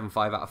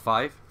 3.75 out of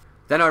 5.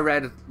 Then I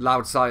read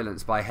Loud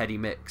Silence by Hedy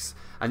Mix,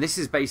 and this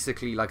is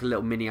basically like a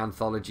little mini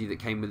anthology that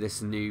came with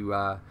this new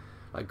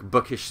like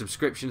bookish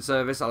subscription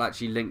service. I'll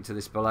actually link to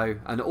this below,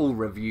 and all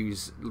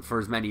reviews for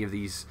as many of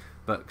these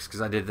books,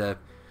 because I did the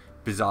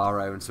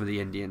Bizarro and some of the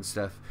Indian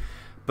stuff.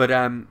 But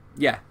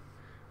yeah,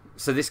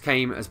 So this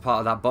came as part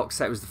of that box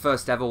set. It was the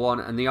first ever one,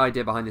 and the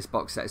idea behind this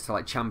box set is to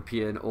like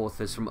champion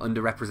authors from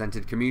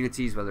underrepresented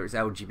communities, whether it's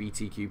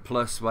LGBTQ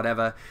plus,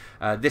 whatever.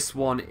 This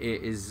one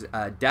is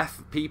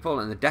deaf people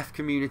and the deaf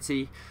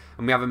community,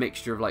 and we have a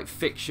mixture of like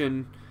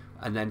fiction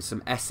and then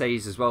some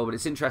essays as well. But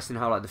it's interesting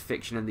how like the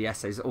fiction and the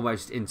essays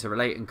almost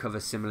interrelate and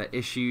cover similar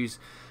issues.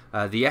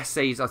 The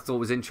essays I thought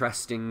was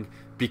interesting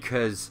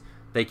because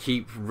they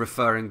keep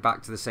referring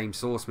back to the same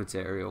source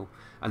material.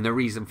 And the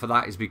reason for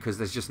that is because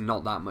there's just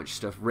not that much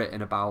stuff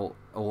written about,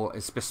 or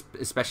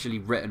especially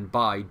written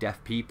by,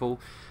 deaf people.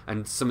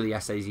 And some of the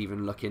essays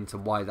even look into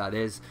why that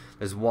is.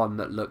 There's one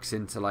that looks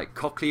into like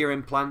cochlear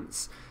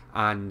implants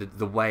and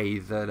the way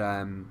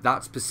that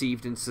that's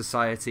perceived in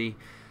society.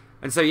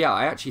 And so yeah,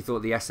 I actually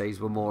thought the essays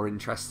were more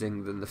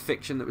interesting than the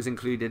fiction that was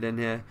included in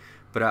here.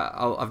 But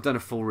I've done a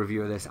full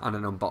review of this and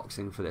an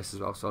unboxing for this as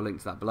well, so I'll link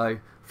to that below.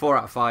 4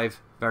 out of 5,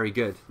 very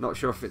good. Not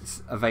sure if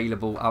it's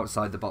available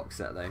outside the box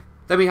set though.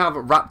 Then we have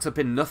Wrapped Up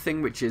in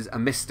Nothing, which is a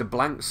Mr.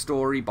 Blank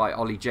story by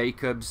Ollie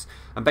Jacobs.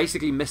 And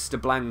basically Mr.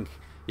 Blank,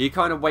 he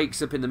kind of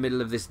wakes up in the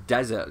middle of this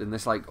desert, in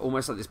this like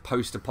almost like this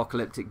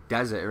post-apocalyptic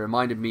desert. It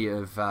reminded me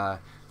of the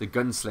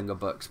Gunslinger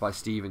books by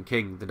Stephen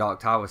King, the Dark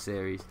Tower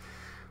series.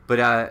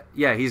 But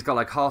yeah, he's got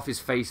like half his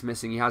face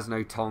missing, he has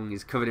no tongue,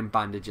 he's covered in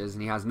bandages,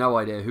 and he has no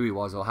idea who he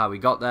was or how he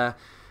got there.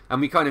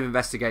 And we kind of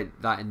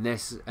investigate that in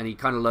this, and he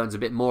kind of learns a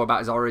bit more about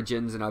his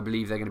origins, and I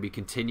believe they're going to be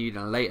continued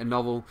in a later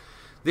novel.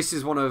 This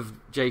is one of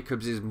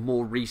Jacobs'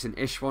 more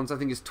recent-ish ones. I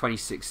think it's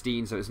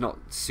 2016, so it's not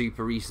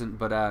super recent,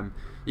 but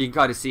you can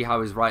kind of see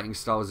how his writing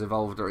style has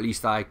evolved, or at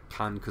least I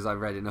can, because I've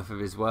read enough of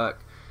his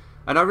work.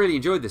 And I really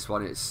enjoyed this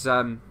one. It's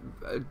a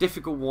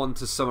difficult one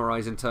to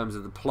summarise in terms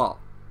of the plot,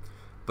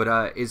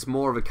 but it's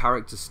more of a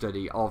character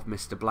study of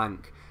Mr.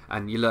 Blank,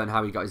 and you learn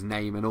how he got his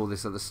name and all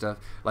this other stuff.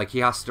 Like, he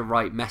has to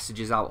write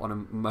messages out on a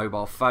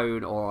mobile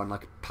phone or on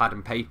like pad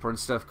and paper and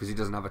stuff because he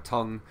doesn't have a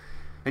tongue.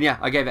 And yeah,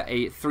 I gave it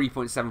a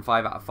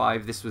 3.75 out of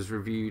 5. This was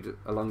reviewed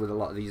along with a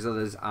lot of these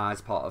others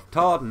as part of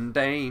Todd and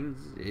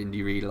Dane's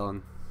Indie Read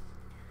Along.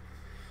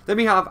 Then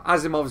we have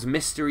Asimov's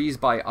Mysteries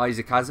by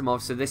Isaac Asimov.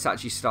 So this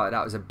actually started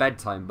out as a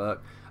bedtime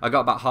book. I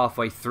got about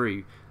halfway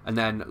through and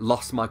then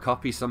lost my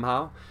copy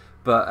somehow.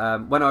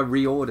 But when I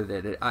reordered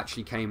it, it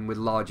actually came with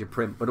larger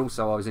print. But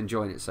also I was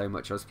enjoying it so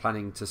much, I was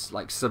planning to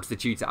like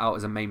substitute it out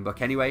as a main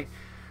book anyway.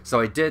 So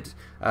I did.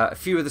 A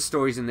few of the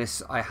stories in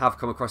this I have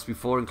come across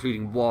before,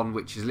 including one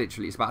which is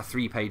literally, it's about a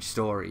 3-page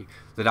story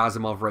that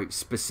Asimov wrote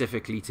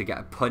specifically to get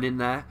a pun in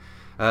there.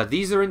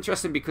 These are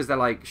interesting because they're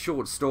like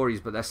short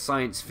stories, but they're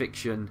science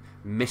fiction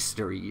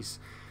mysteries.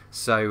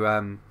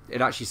 So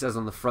it actually says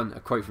on the front, a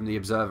quote from The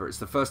Observer, it's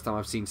the first time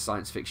I've seen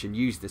science fiction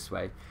used this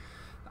way.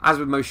 As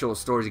with most short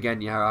stories,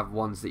 again, you have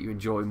ones that you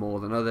enjoy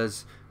more than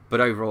others. But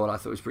overall, I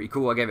thought it was pretty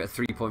cool. I gave it a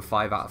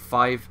 3.5 out of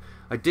 5.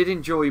 I did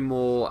enjoy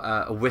more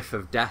A Whiff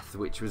of Death,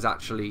 which was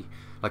actually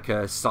like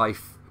a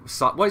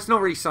well, it's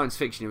not really science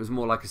fiction. It was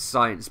more like a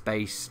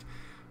science-based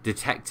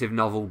detective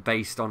novel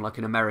based on like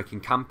an American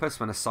campus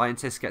when a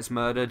scientist gets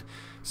murdered.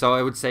 So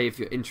I would say if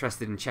you're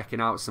interested in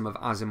checking out some of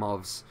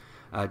Asimov's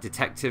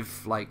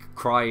detective, like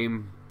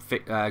crime,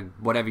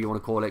 whatever you want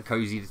to call it,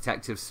 cozy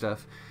detective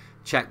stuff,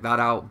 check that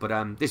out.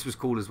 But this was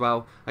cool as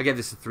well. I gave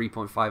this a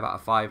 3.5 out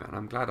of 5, and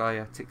I'm glad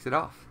I ticked it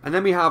off. And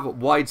then we have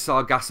Wide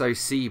Sargasso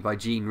Sea by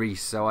Jean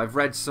Rhys. So I've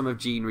read some of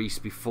Jean Rhys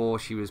before.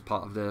 She was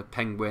part of the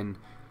Penguin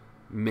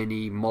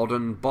mini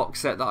modern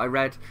box set that I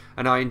read,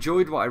 and I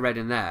enjoyed what I read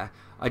in there.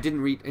 I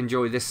didn't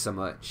enjoy this so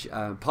much.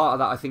 Part of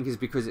that I think is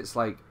because it's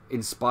like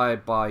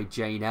inspired by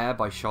Jane Eyre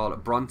by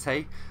Charlotte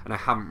Bronte, and I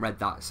haven't read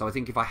that. So I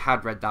think if I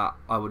had read that,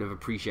 I would have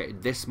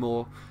appreciated this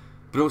more.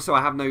 But also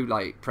I have no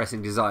like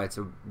pressing desire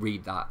to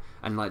read that,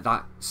 and like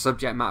that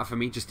subject matter for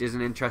me just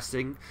isn't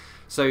interesting.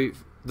 So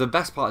the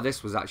best part of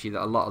this was actually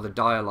that a lot of the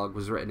dialogue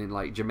was written in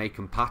like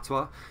Jamaican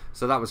patois,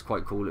 so that was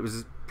quite cool. It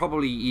was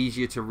probably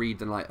easier to read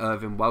than like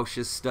Irvin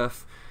Welsh's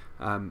stuff,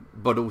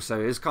 but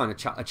also it was kind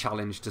of a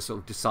challenge to sort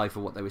of decipher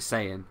what they were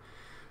saying.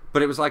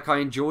 But it was like I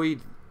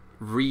enjoyed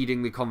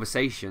reading the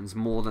conversations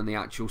more than the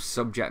actual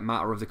subject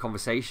matter of the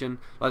conversation.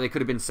 Like they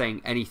could have been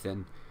saying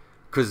anything,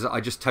 because I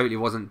just totally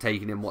wasn't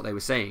taking in what they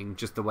were saying,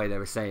 just the way they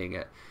were saying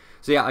it.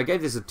 So yeah, I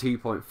gave this a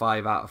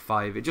 2.5 out of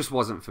 5. It just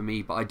wasn't for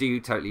me, but I do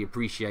totally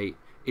appreciate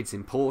its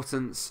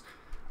importance,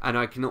 and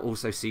I can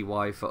also see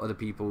why for other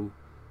people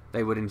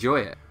they would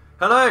enjoy it.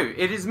 Hello,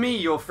 it is me,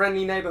 your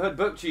friendly neighbourhood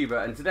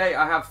booktuber, and today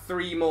I have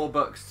 3 more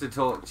books to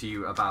talk to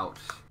you about.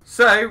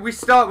 So, we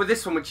start with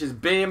this one, which is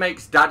Beer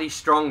Makes Daddy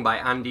Strong by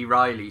Andy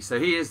Riley. So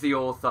he is the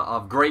author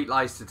of Great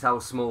Lies to Tell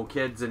Small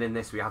Kids, and in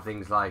this we have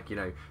things like, you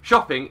know,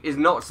 shopping is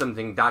not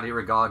something Daddy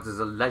regards as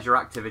a leisure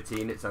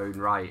activity in its own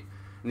right.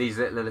 And these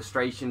little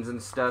illustrations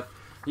and stuff.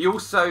 He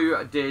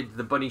also did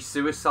The Bunny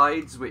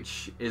Suicides,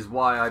 which is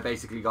why I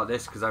basically got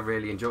this, because I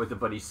really enjoyed The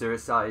Bunny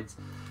Suicides.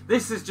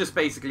 This is just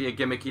basically a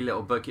gimmicky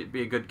little book. It'd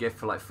be a good gift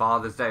for like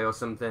Father's Day or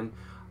something.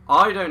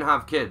 I don't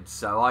have kids,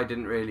 so I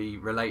didn't really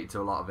relate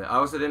to a lot of it. I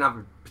also didn't have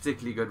a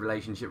particularly good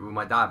relationship with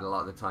my dad a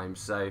lot of the time,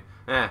 so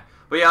yeah.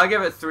 But yeah, I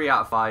give it 3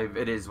 out of 5.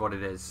 It is what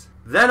it is.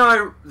 Then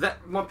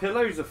my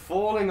pillows are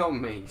falling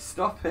on me.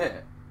 Stop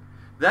it.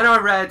 Then I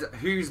read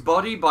Whose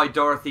Body by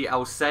Dorothy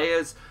L.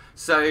 Sayers.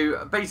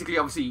 So basically,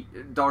 obviously,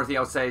 Dorothy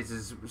L. Sayers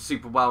is a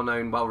super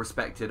well-known,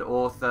 well-respected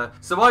author.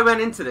 So I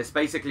went into this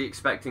basically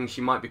expecting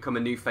she might become a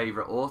new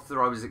favourite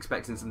author. I was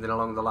expecting something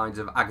along the lines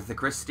of Agatha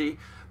Christie.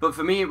 But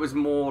for me, it was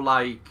more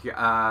like,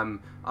 I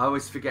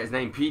always forget his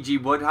name, P.G.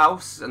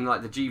 Wodehouse, and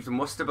like the Jeeves and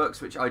Wooster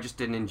books, which I just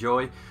didn't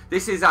enjoy.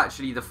 This is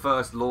actually the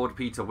first Lord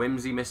Peter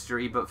Wimsey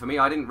mystery, but for me,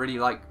 I didn't really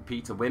like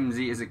Peter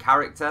Wimsey as a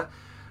character.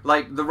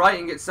 Like, the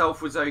writing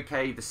itself was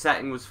okay, the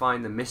setting was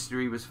fine, the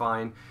mystery was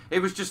fine. It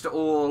was just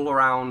all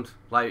around,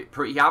 like,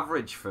 pretty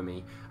average for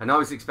me. And I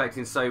was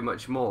expecting so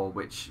much more,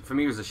 which for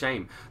me was a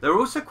shame. There were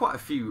also quite a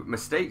few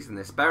mistakes in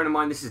this. Bearing in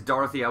mind this is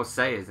Dorothy L.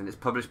 Sayers and it's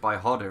published by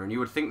Hodder, and you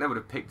would think they would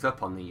have picked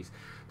up on these.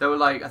 There were,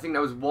 like, I think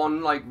there was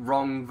one, like,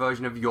 wrong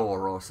version of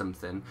your or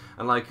something,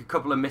 and, like, a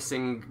couple of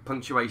missing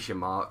punctuation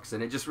marks,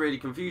 and it just really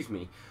confused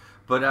me.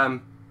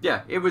 But,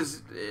 yeah, it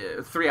was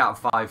 3 out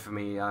of 5 for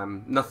me.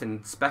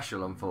 Nothing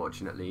special,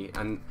 unfortunately.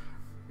 And,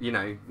 you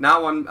know,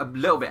 now I'm a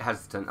little bit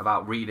hesitant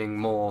about reading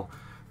more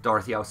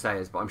Dorothy L.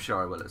 Sayers, but I'm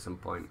sure I will at some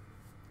point.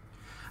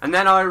 And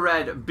then I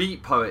read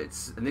Beat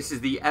Poets, and this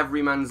is the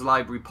Everyman's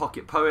Library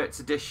Pocket Poets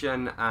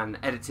edition, and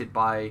edited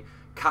by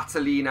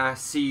Catalina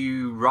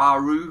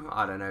Ciuraru.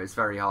 I don't know, it's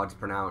very hard to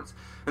pronounce.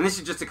 And this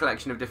is just a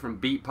collection of different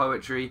beat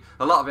poetry.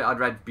 A lot of it I'd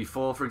read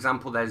before. For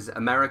example, there's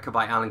America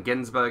by Allen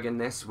Ginsberg in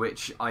this,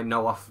 which I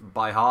know off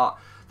by heart.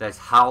 There's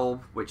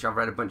Howl, which I've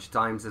read a bunch of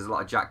times. There's a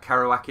lot of Jack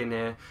Kerouac in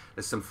here.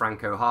 There's some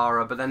Frank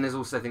O'Hara. But then there's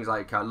also things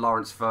like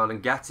Lawrence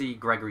Ferlinghetti,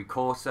 Gregory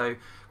Corso.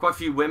 Quite a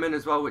few women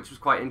as well, which was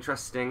quite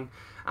interesting.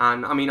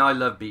 And, I mean, I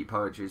love beat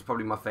poetry. It's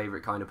probably my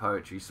favourite kind of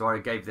poetry. So I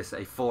gave this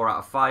a 4 out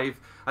of 5.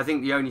 I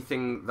think the only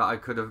thing that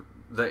it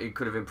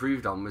could have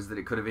improved on was that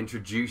it could have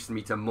introduced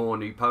me to more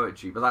new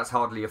poetry, but that's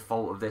hardly a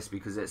fault of this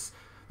because it's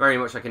very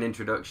much like an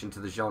introduction to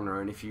the genre,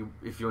 and if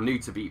you're new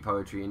to beat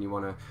poetry and you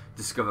want to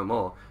discover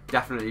more,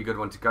 definitely a good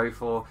one to go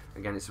for.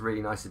 Again, it's a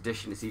really nice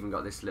edition. It's even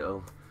got this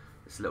little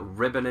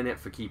ribbon in it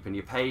for keeping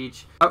your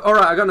page.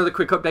 Alright, I got another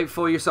quick update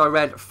for you. So I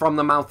read From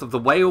the Mouth of the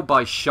Whale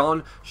by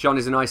Sean. Sean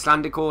is an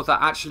Icelandic author,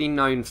 actually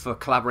known for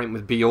collaborating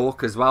with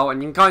Bjork as well,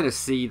 and you can kind of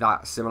see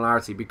that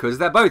similarity because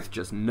they're both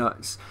just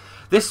nuts.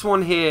 This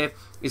one here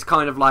is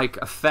kind of like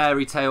a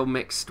fairy tale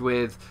mixed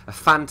with a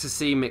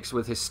fantasy, mixed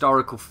with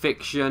historical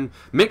fiction,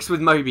 mixed with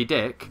Moby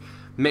Dick,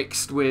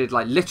 mixed with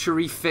like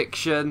literary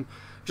fiction,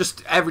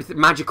 just everything,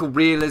 magical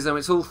realism,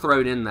 it's all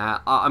thrown in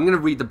there. I'm going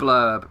to read the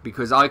blurb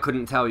because I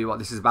couldn't tell you what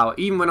this is about.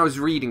 Even when I was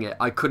reading it,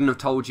 I couldn't have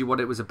told you what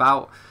it was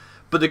about.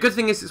 But the good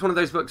thing is it's one of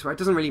those books where it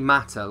doesn't really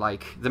matter.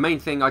 Like, the main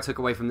thing I took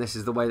away from this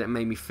is the way that it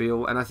made me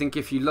feel. And I think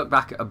if you look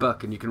back at a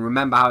book and you can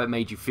remember how it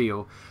made you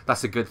feel,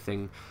 that's a good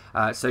thing.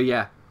 So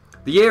yeah.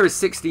 The year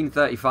is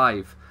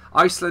 1635.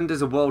 Iceland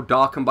is a world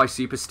darkened by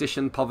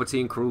superstition, poverty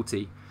and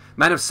cruelty.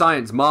 Men of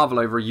science marvel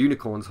over a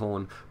unicorn's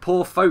horn.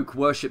 Poor folk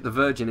worship the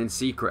Virgin in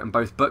secret, and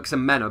both books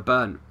and men are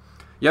burnt.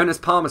 Jonas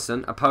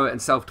Parmesan, a poet and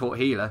self-taught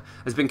healer,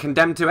 has been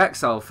condemned to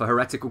exile for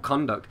heretical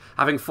conduct,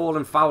 having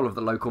fallen foul of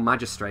the local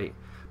magistrate.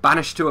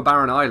 Banished to a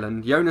barren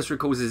island, Jonas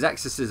recalls his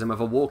exorcism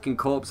of a walking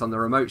corpse on the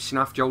remote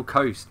Snæfell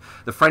coast,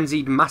 the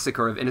frenzied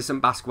massacre of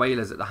innocent Basque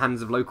whalers at the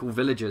hands of local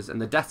villagers,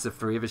 and the deaths of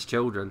 3 of his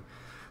children.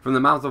 From the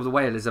Mouth of the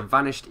Whale is a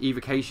vanished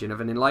evocation of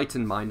an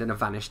enlightened mind and a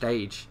vanished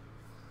age.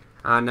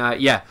 And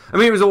yeah, I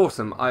mean, it was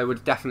awesome. I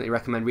would definitely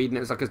recommend reading it.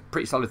 It was like a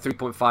pretty solid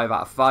 3.5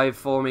 out of 5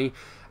 for me.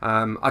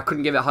 I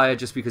couldn't give it higher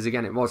just because,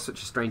 again, it was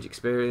such a strange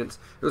experience.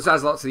 It also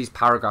has lots of these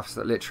paragraphs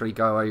that literally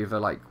go over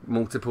like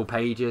multiple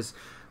pages.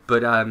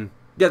 But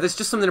yeah, there's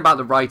just something about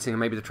the writing and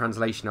maybe the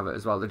translation of it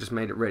as well that just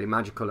made it really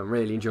magical and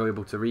really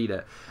enjoyable to read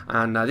it.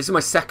 And this is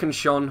my second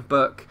Sean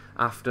book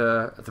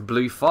after The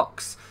Blue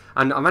Fox.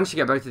 And I managed to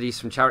get both of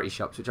these from charity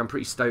shops, which I'm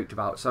pretty stoked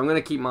about. So I'm going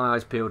to keep my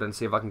eyes peeled and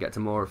see if I can get to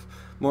more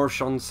of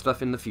Sean's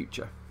stuff in the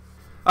future.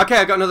 Okay,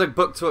 I got another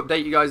book to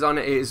update you guys on.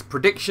 It is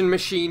Prediction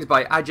Machines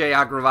by Ajay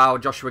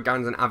Agrawal, Joshua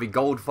Gans and Avi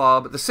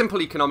Goldfarb. The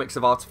simple economics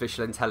of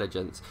artificial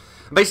intelligence.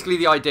 Basically,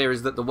 the idea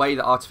is that the way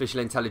that artificial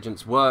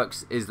intelligence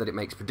works is that it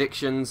makes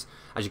predictions.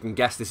 As you can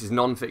guess, this is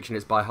non-fiction.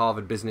 It's by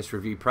Harvard Business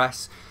Review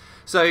Press.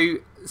 So,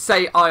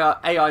 say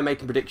AI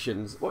making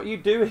predictions. What are you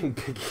doing,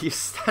 Piggy? You're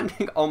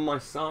standing on my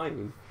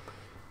sign.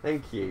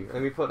 Thank you.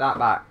 Let me put that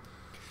back.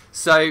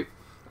 So,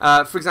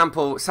 for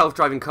example,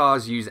 self-driving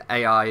cars use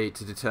AI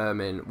to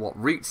determine what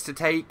routes to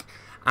take,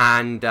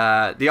 and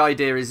the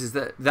idea is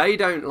that they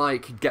don't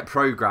like get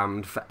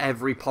programmed for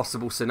every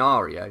possible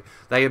scenario.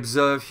 They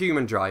observe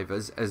human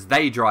drivers as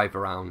they drive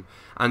around,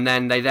 and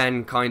then they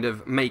kind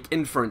of make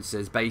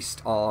inferences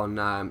based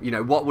on, you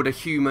know, what would a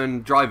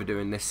human driver do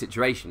in this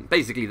situation.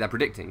 Basically, they're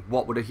predicting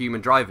what would a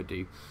human driver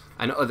do.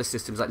 And other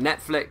systems like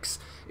Netflix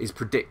is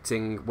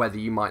predicting whether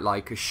you might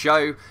like a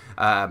show.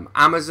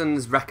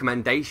 Amazon's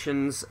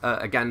recommendations,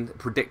 again,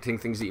 predicting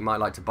things that you might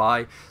like to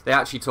buy. They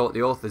actually taught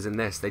the authors in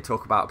this. They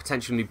talk about a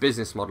potential new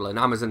business model, and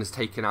Amazon has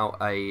taken out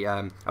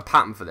a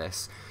patent for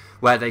this,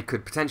 where they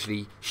could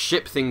potentially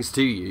ship things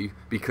to you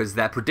because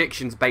their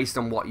predictions based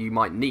on what you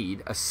might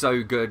need are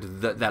so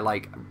good that they're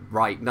like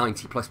right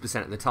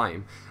 90+% of the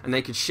time, and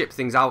they could ship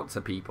things out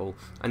to people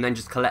and then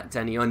just collect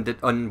any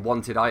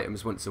unwanted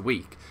items once a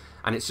week.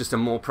 And it's just a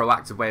more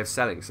proactive way of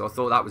selling, so I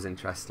thought that was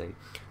interesting.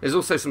 There's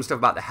also some stuff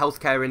about the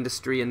healthcare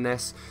industry in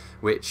this,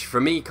 which for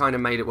me kind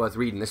of made it worth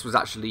reading. This was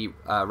actually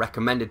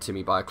recommended to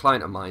me by a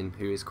client of mine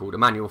who is called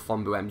Emmanuel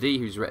Fombu MD,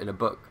 who's written a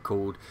book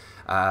called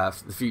The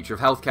Future of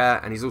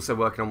Healthcare, and he's also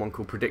working on one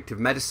called Predictive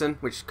Medicine,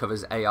 which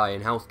covers AI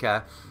in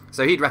healthcare.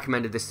 So he'd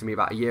recommended this to me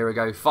about a year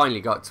ago, finally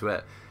got to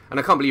it, and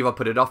I can't believe I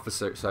put it off for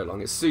so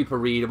long. It's super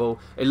readable.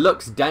 It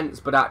looks dense,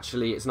 but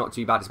actually it's not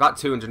too bad. It's about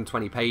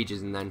 220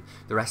 pages, and then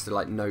the rest are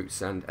like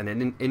notes and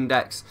an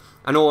index.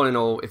 And all in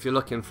all, if you're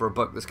looking for a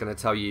book that's going to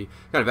tell you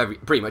kind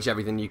of pretty much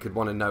everything you could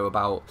want to know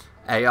about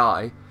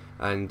AI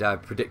and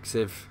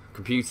predictive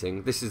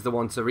computing, this is the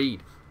one to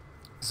read.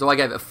 So I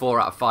gave it a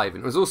 4 out of 5,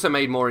 and it was also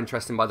made more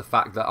interesting by the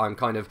fact that I'm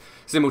kind of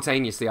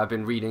simultaneously I've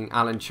been reading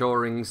Alan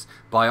Turing's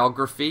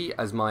biography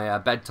as my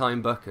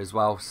bedtime book as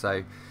well.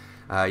 So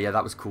yeah,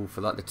 that was cool for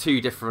like the two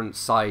different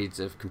sides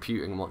of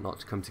computing and whatnot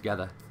to come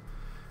together.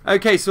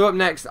 Okay, so up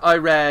next I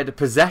read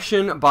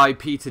Possession by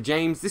Peter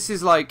James. This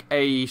is like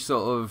a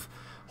sort of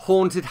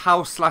haunted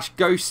house /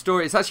 ghost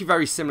story. It's actually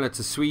very similar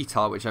to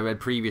Sweetheart, which I read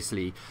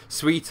previously.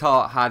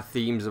 Sweetheart had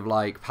themes of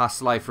like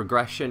past life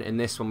regression. In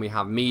this one we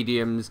have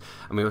mediums,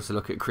 and we also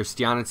look at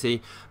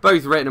Christianity,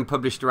 both written and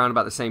published around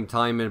about the same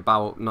time in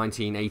about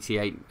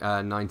 1988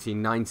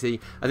 1990.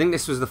 I think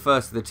this was the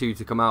first of the two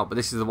to come out, but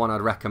this is the one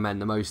I'd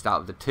recommend the most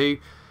out of the two.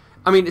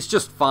 I mean, it's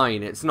just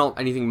fine. It's not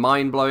anything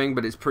mind-blowing,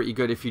 but it's pretty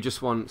good if you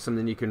just want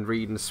something you can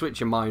read and switch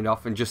your mind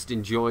off and just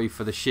enjoy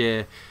for the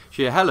sheer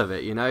hell of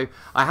it, you know.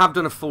 I have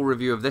done a full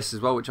review of this as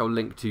well, which I'll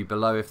link to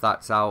below if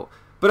that's out.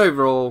 But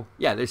overall,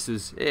 yeah, it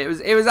was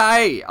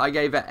a. I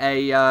gave it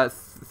a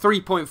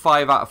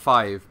 3.5 out of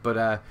 5,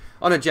 but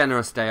on a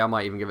generous day, I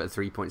might even give it a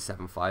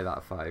 3.75 out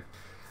of 5.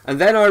 And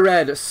then I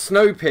read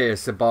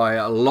Snowpiercer by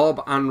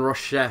Lob and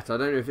Rochette. I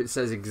don't know if it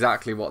says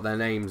exactly what their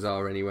names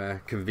are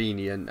anywhere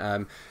convenient.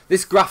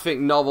 This graphic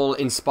novel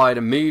inspired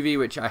a movie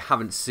which I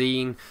haven't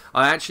seen.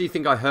 I actually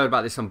think I heard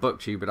about this on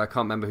BookTube, but I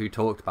can't remember who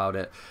talked about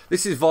it.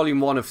 This is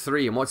volume 1 of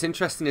 3, and what's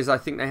interesting is I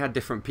think they had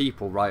different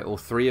people write all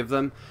 3 of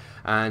them.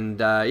 And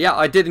yeah,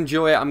 I did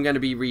enjoy it. I'm going to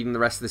be reading the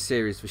rest of the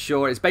series for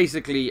sure. It's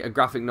basically a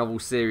graphic novel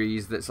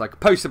series that's like a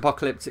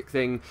post-apocalyptic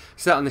thing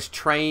set on this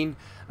train.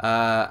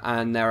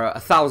 And there are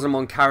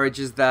 1,001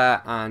 carriages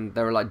there, and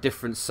there are like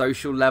different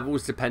social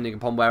levels depending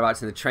upon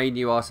whereabouts in the train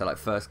you are, so like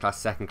first class,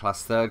 second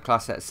class, third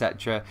class,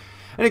 etc.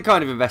 And it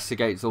kind of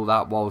investigates all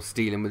that whilst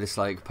dealing with this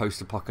like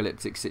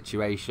post-apocalyptic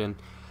situation.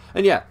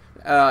 And yeah,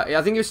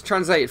 I think it was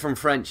translated from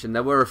French, and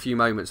there were a few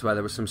moments where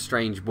there were some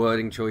strange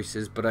wording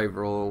choices, but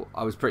overall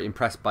I was pretty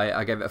impressed by it.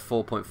 I gave it a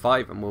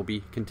 4.5, and we'll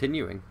be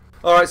continuing.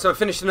 Alright, so I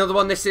finished another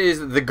one. This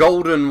is The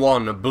Golden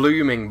One,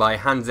 Blooming by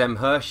Hans M.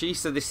 Hershey.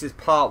 So this is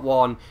part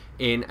 1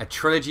 in a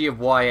trilogy of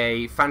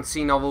YA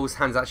fantasy novels.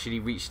 Hans actually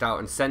reached out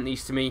and sent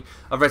these to me.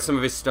 I've read some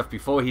of his stuff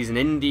before. He's an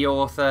indie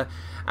author,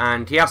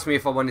 and he asked me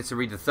if I wanted to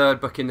read the 3rd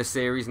book in the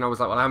series, and I was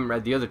like, well, I haven't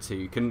read the other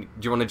 2. Do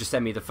you want to just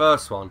send me the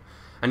first one?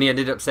 And he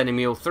ended up sending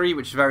me all 3,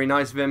 which is very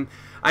nice of him.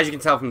 As you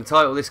can tell from the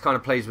title, this kind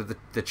of plays with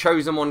the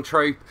Chosen One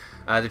trope.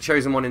 The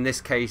Chosen One in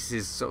this case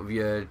is sort of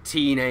your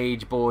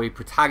teenage boy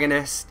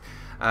protagonist.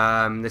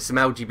 There's some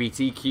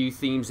LGBTQ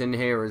themes in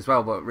here as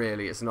well, but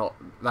really it's not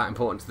that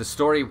important to the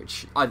story,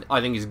 which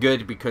I think is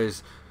good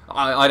because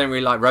I don't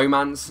really like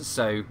romance,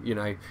 so, you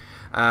know.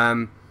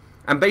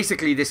 And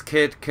basically this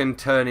kid can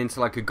turn into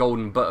like a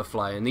golden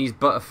butterfly, and these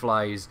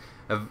butterflies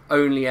have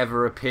only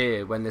ever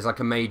appeared when there's like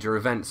a major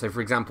event. So for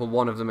example,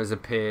 one of them has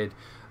appeared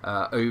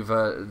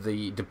over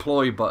the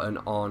deploy button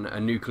on a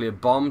nuclear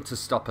bomb to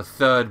stop a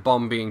 3rd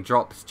bomb being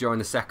dropped during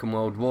the Second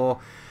World War.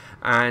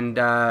 And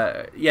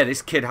yeah,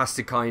 this kid has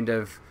to kind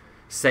of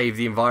save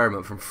the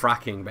environment from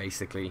fracking,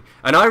 basically.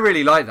 And I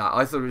really like that.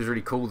 I thought it was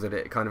really cool that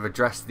it kind of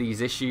addressed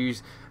these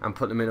issues and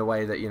put them in a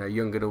way that, you know,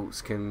 young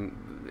adults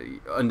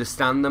can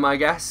understand them, I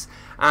guess.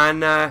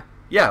 And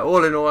yeah,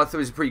 all in all, I thought it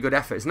was a pretty good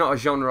effort. It's not a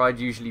genre I'd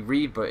usually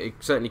read, but it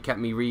certainly kept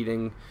me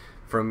reading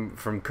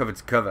from cover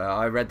to cover.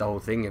 I read the whole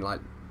thing in like,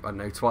 I don't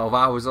know, 12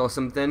 hours or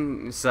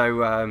something.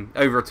 So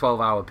over a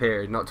 12-hour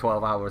period, not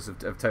 12 hours of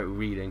total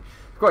reading.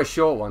 Quite a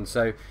short one.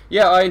 So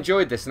yeah, I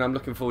enjoyed this, and I'm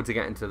looking forward to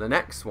getting to the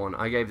next one.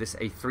 I gave this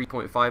a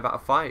 3.5 out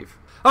of 5.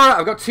 Alright,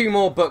 I've got 2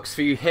 more books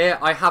for you here.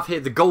 I have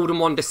here The Golden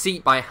One,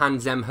 Deceit by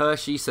Hans M.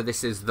 Hershey. So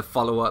this is the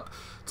follow-up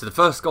to the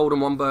first Golden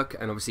One book,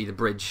 and obviously the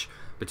bridge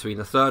between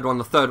the 3rd one.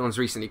 The 3rd one's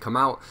recently come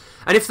out.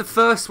 And if the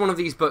first one of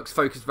these books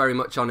focused very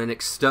much on an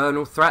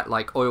external threat,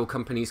 like oil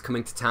companies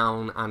coming to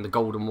town and the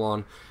Golden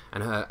One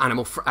and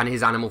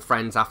his animal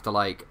friends have to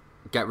like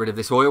get rid of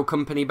this oil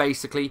company,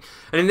 basically.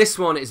 And in this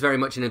one, it's very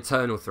much an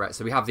internal threat.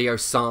 So we have the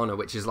Osana,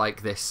 which is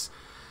like this,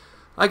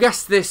 I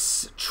guess,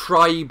 this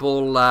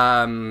tribal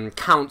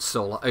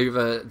council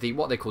over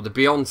what they call the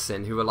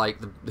Beyondsin, who are like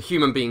the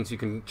human beings who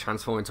can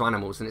transform into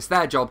animals. And it's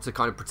their job to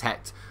kind of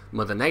protect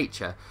Mother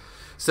Nature.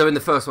 So in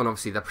the first one,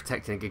 obviously, they're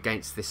protecting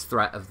against this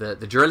threat of the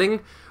drilling.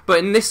 But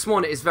in this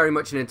one, it's very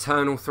much an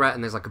internal threat,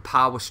 and there's like a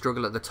power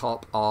struggle at the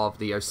top of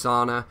the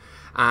Osana.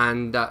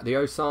 And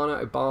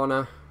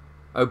the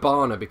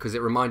Obana, because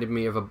it reminded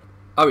me of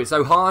oh, it's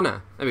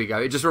Ohana. There we go.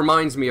 It just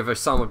reminds me of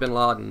Osama bin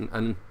Laden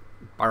and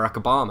Barack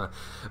Obama.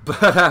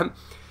 But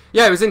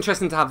yeah, it was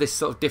interesting to have this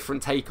sort of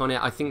different take on it.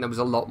 I think there was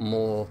a lot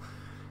more,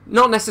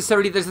 not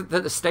necessarily that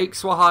the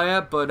stakes were higher,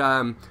 but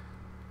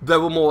there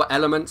were more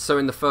elements. So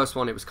in the first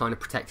one, it was kind of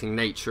protecting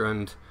nature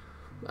and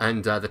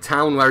the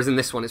town, whereas in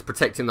this one, it's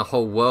protecting the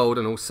whole world,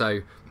 and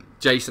also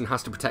Jason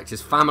has to protect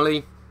his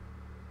family.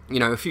 You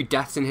know, a few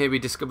deaths in here. We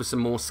discover some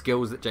more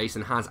skills that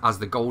Jason has as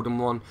the Golden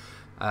One.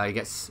 He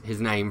gets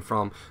his name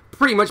from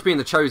pretty much being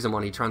the Chosen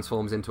One. He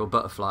transforms into a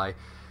butterfly.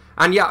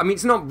 And yeah, I mean,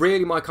 it's not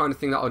really my kind of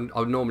thing that I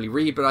would normally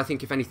read, but I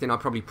think if anything, I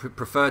probably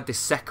preferred this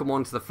second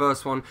one to the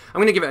first one. I'm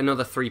going to give it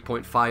another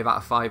 3.5 out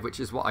of 5, which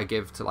is what I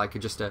give to like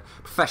just a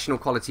professional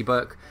quality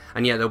book.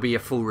 And yeah, there'll be a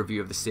full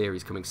review of the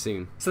series coming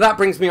soon. So that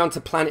brings me on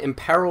to Planet in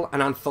Peril,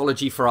 an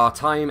anthology for our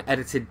time,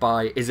 edited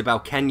by Isabel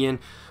Kenyon.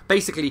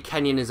 Basically,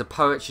 Kenyon is a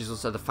poet. She's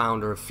also the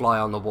founder of Fly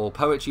on the Wall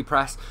Poetry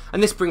Press,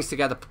 and this brings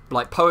together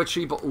like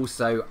poetry, but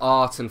also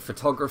art and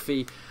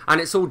photography, and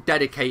it's all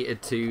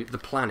dedicated to the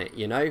planet,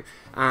 you know.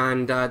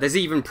 And there's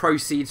even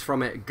proceeds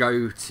from it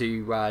go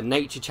to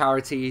nature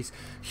charities.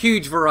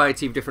 Huge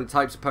variety of different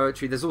types of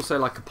poetry. There's also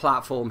like a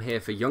platform here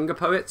for younger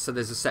poets. So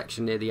there's a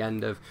section near the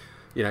end of,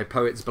 you know,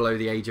 poets below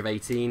the age of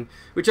 18,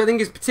 which I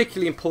think is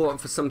particularly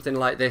important for something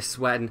like this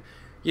when,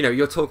 you know,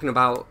 you're talking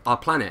about our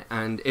planet,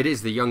 and it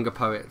is the younger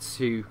poets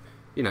who,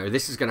 you know,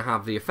 this is going to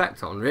have the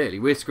effect on, really.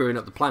 We're screwing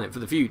up the planet for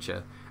the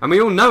future. And we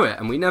all know it,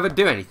 and we never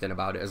do anything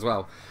about it as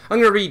well. I'm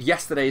going to read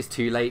Yesterday is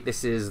Too Late.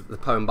 This is the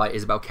poem by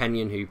Isabel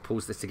Kenyon, who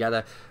pulls this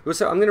together.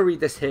 Also, I'm going to read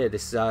this here,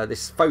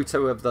 this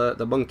photo of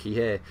the monkey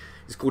here.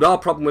 It's called Our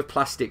Problem with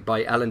Plastic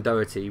by Ellen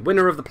Doherty,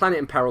 winner of the Planet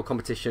in Peril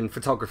competition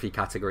photography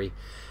category.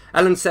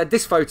 Ellen said,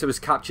 this photo was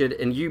captured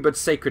in Ubud's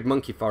sacred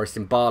monkey forest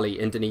in Bali,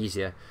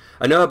 Indonesia.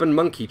 An urban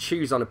monkey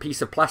chews on a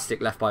piece of plastic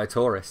left by a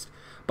tourist.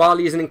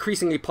 Bali is an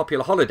increasingly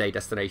popular holiday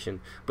destination,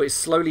 but is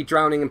slowly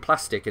drowning in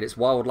plastic, and its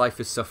wildlife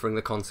is suffering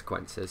the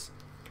consequences.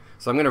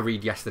 So I'm going to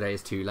read Yesterday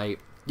is Too Late.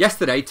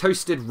 Yesterday,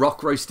 toasted,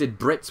 rock-roasted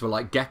Brits were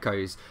like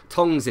geckos,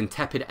 tongues in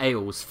tepid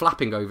ales,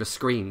 flapping over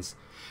screens.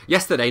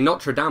 Yesterday,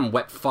 Notre Dame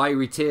wept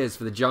fiery tears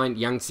for the giant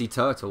Yangtze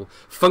turtle,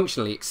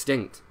 functionally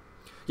extinct.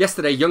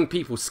 Yesterday, young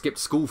people skipped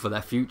school for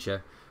their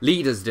future.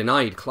 Leaders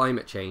denied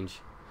climate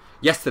change.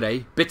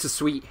 Yesterday,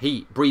 bittersweet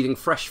heat, breathing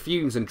fresh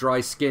fumes and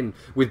dry skin,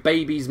 with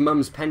babies,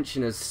 mums,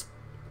 pensioners,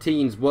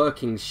 teens,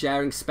 working,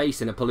 sharing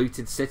space in a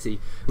polluted city,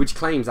 which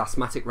claims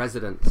asthmatic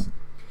residents.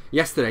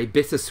 Yesterday,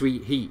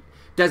 bittersweet heat,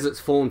 deserts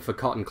fawned for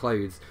cotton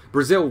clothes,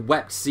 Brazil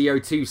wept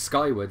CO2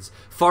 skywards,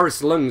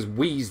 forest lungs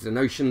wheezed and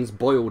oceans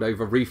boiled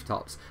over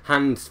rooftops,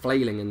 hands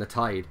flailing in the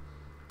tide.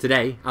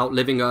 Today,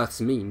 outliving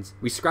Earth's means,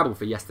 we scrabble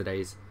for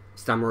yesterdays,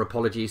 stammer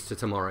apologies to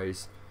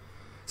tomorrows.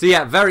 So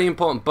yeah, very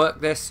important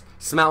book. This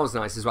smells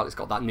nice as well. It's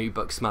got that new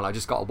book smell. I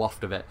just got a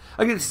waft of it.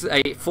 I give this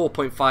a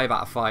 4.5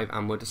 out of 5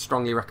 and would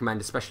strongly recommend,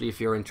 especially if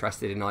you're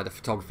interested in either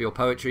photography or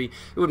poetry.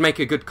 It would make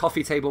a good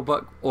coffee table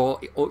book, or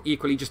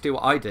equally just do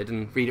what I did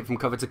and read it from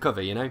cover to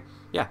cover, you know?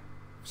 Yeah,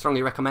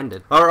 strongly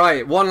recommended.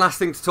 Alright, one last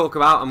thing to talk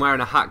about. I'm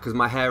wearing a hat because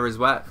my hair is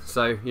wet,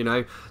 so, you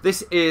know.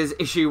 This is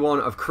issue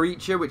 1 of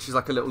Creature, which is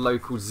like a little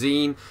local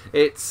zine.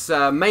 Its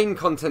main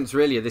contents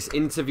really are this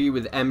interview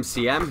with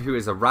MCM, who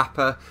is a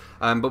rapper.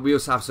 But we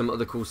also have some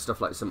other cool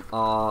stuff like some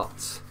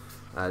art,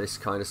 this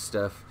kind of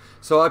stuff.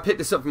 So I picked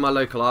this up from my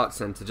local art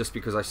centre just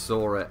because I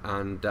saw it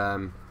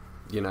and,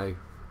 you know,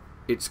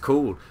 it's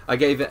cool. I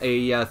gave it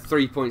a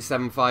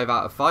 3.75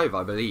 out of 5,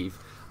 I believe.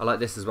 I like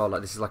this as well.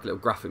 Like, this is like a little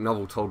graphic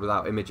novel told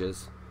without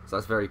images. So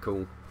that's very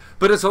cool.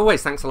 But as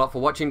always, thanks a lot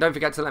for watching. Don't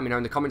forget to let me know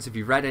in the comments if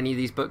you've read any of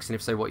these books, and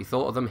if so, what you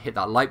thought of them. Hit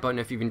that like button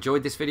if you've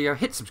enjoyed this video.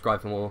 Hit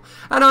subscribe for more.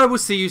 And I will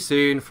see you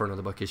soon for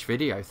another bookish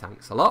video.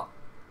 Thanks a lot.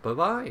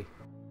 Bye-bye.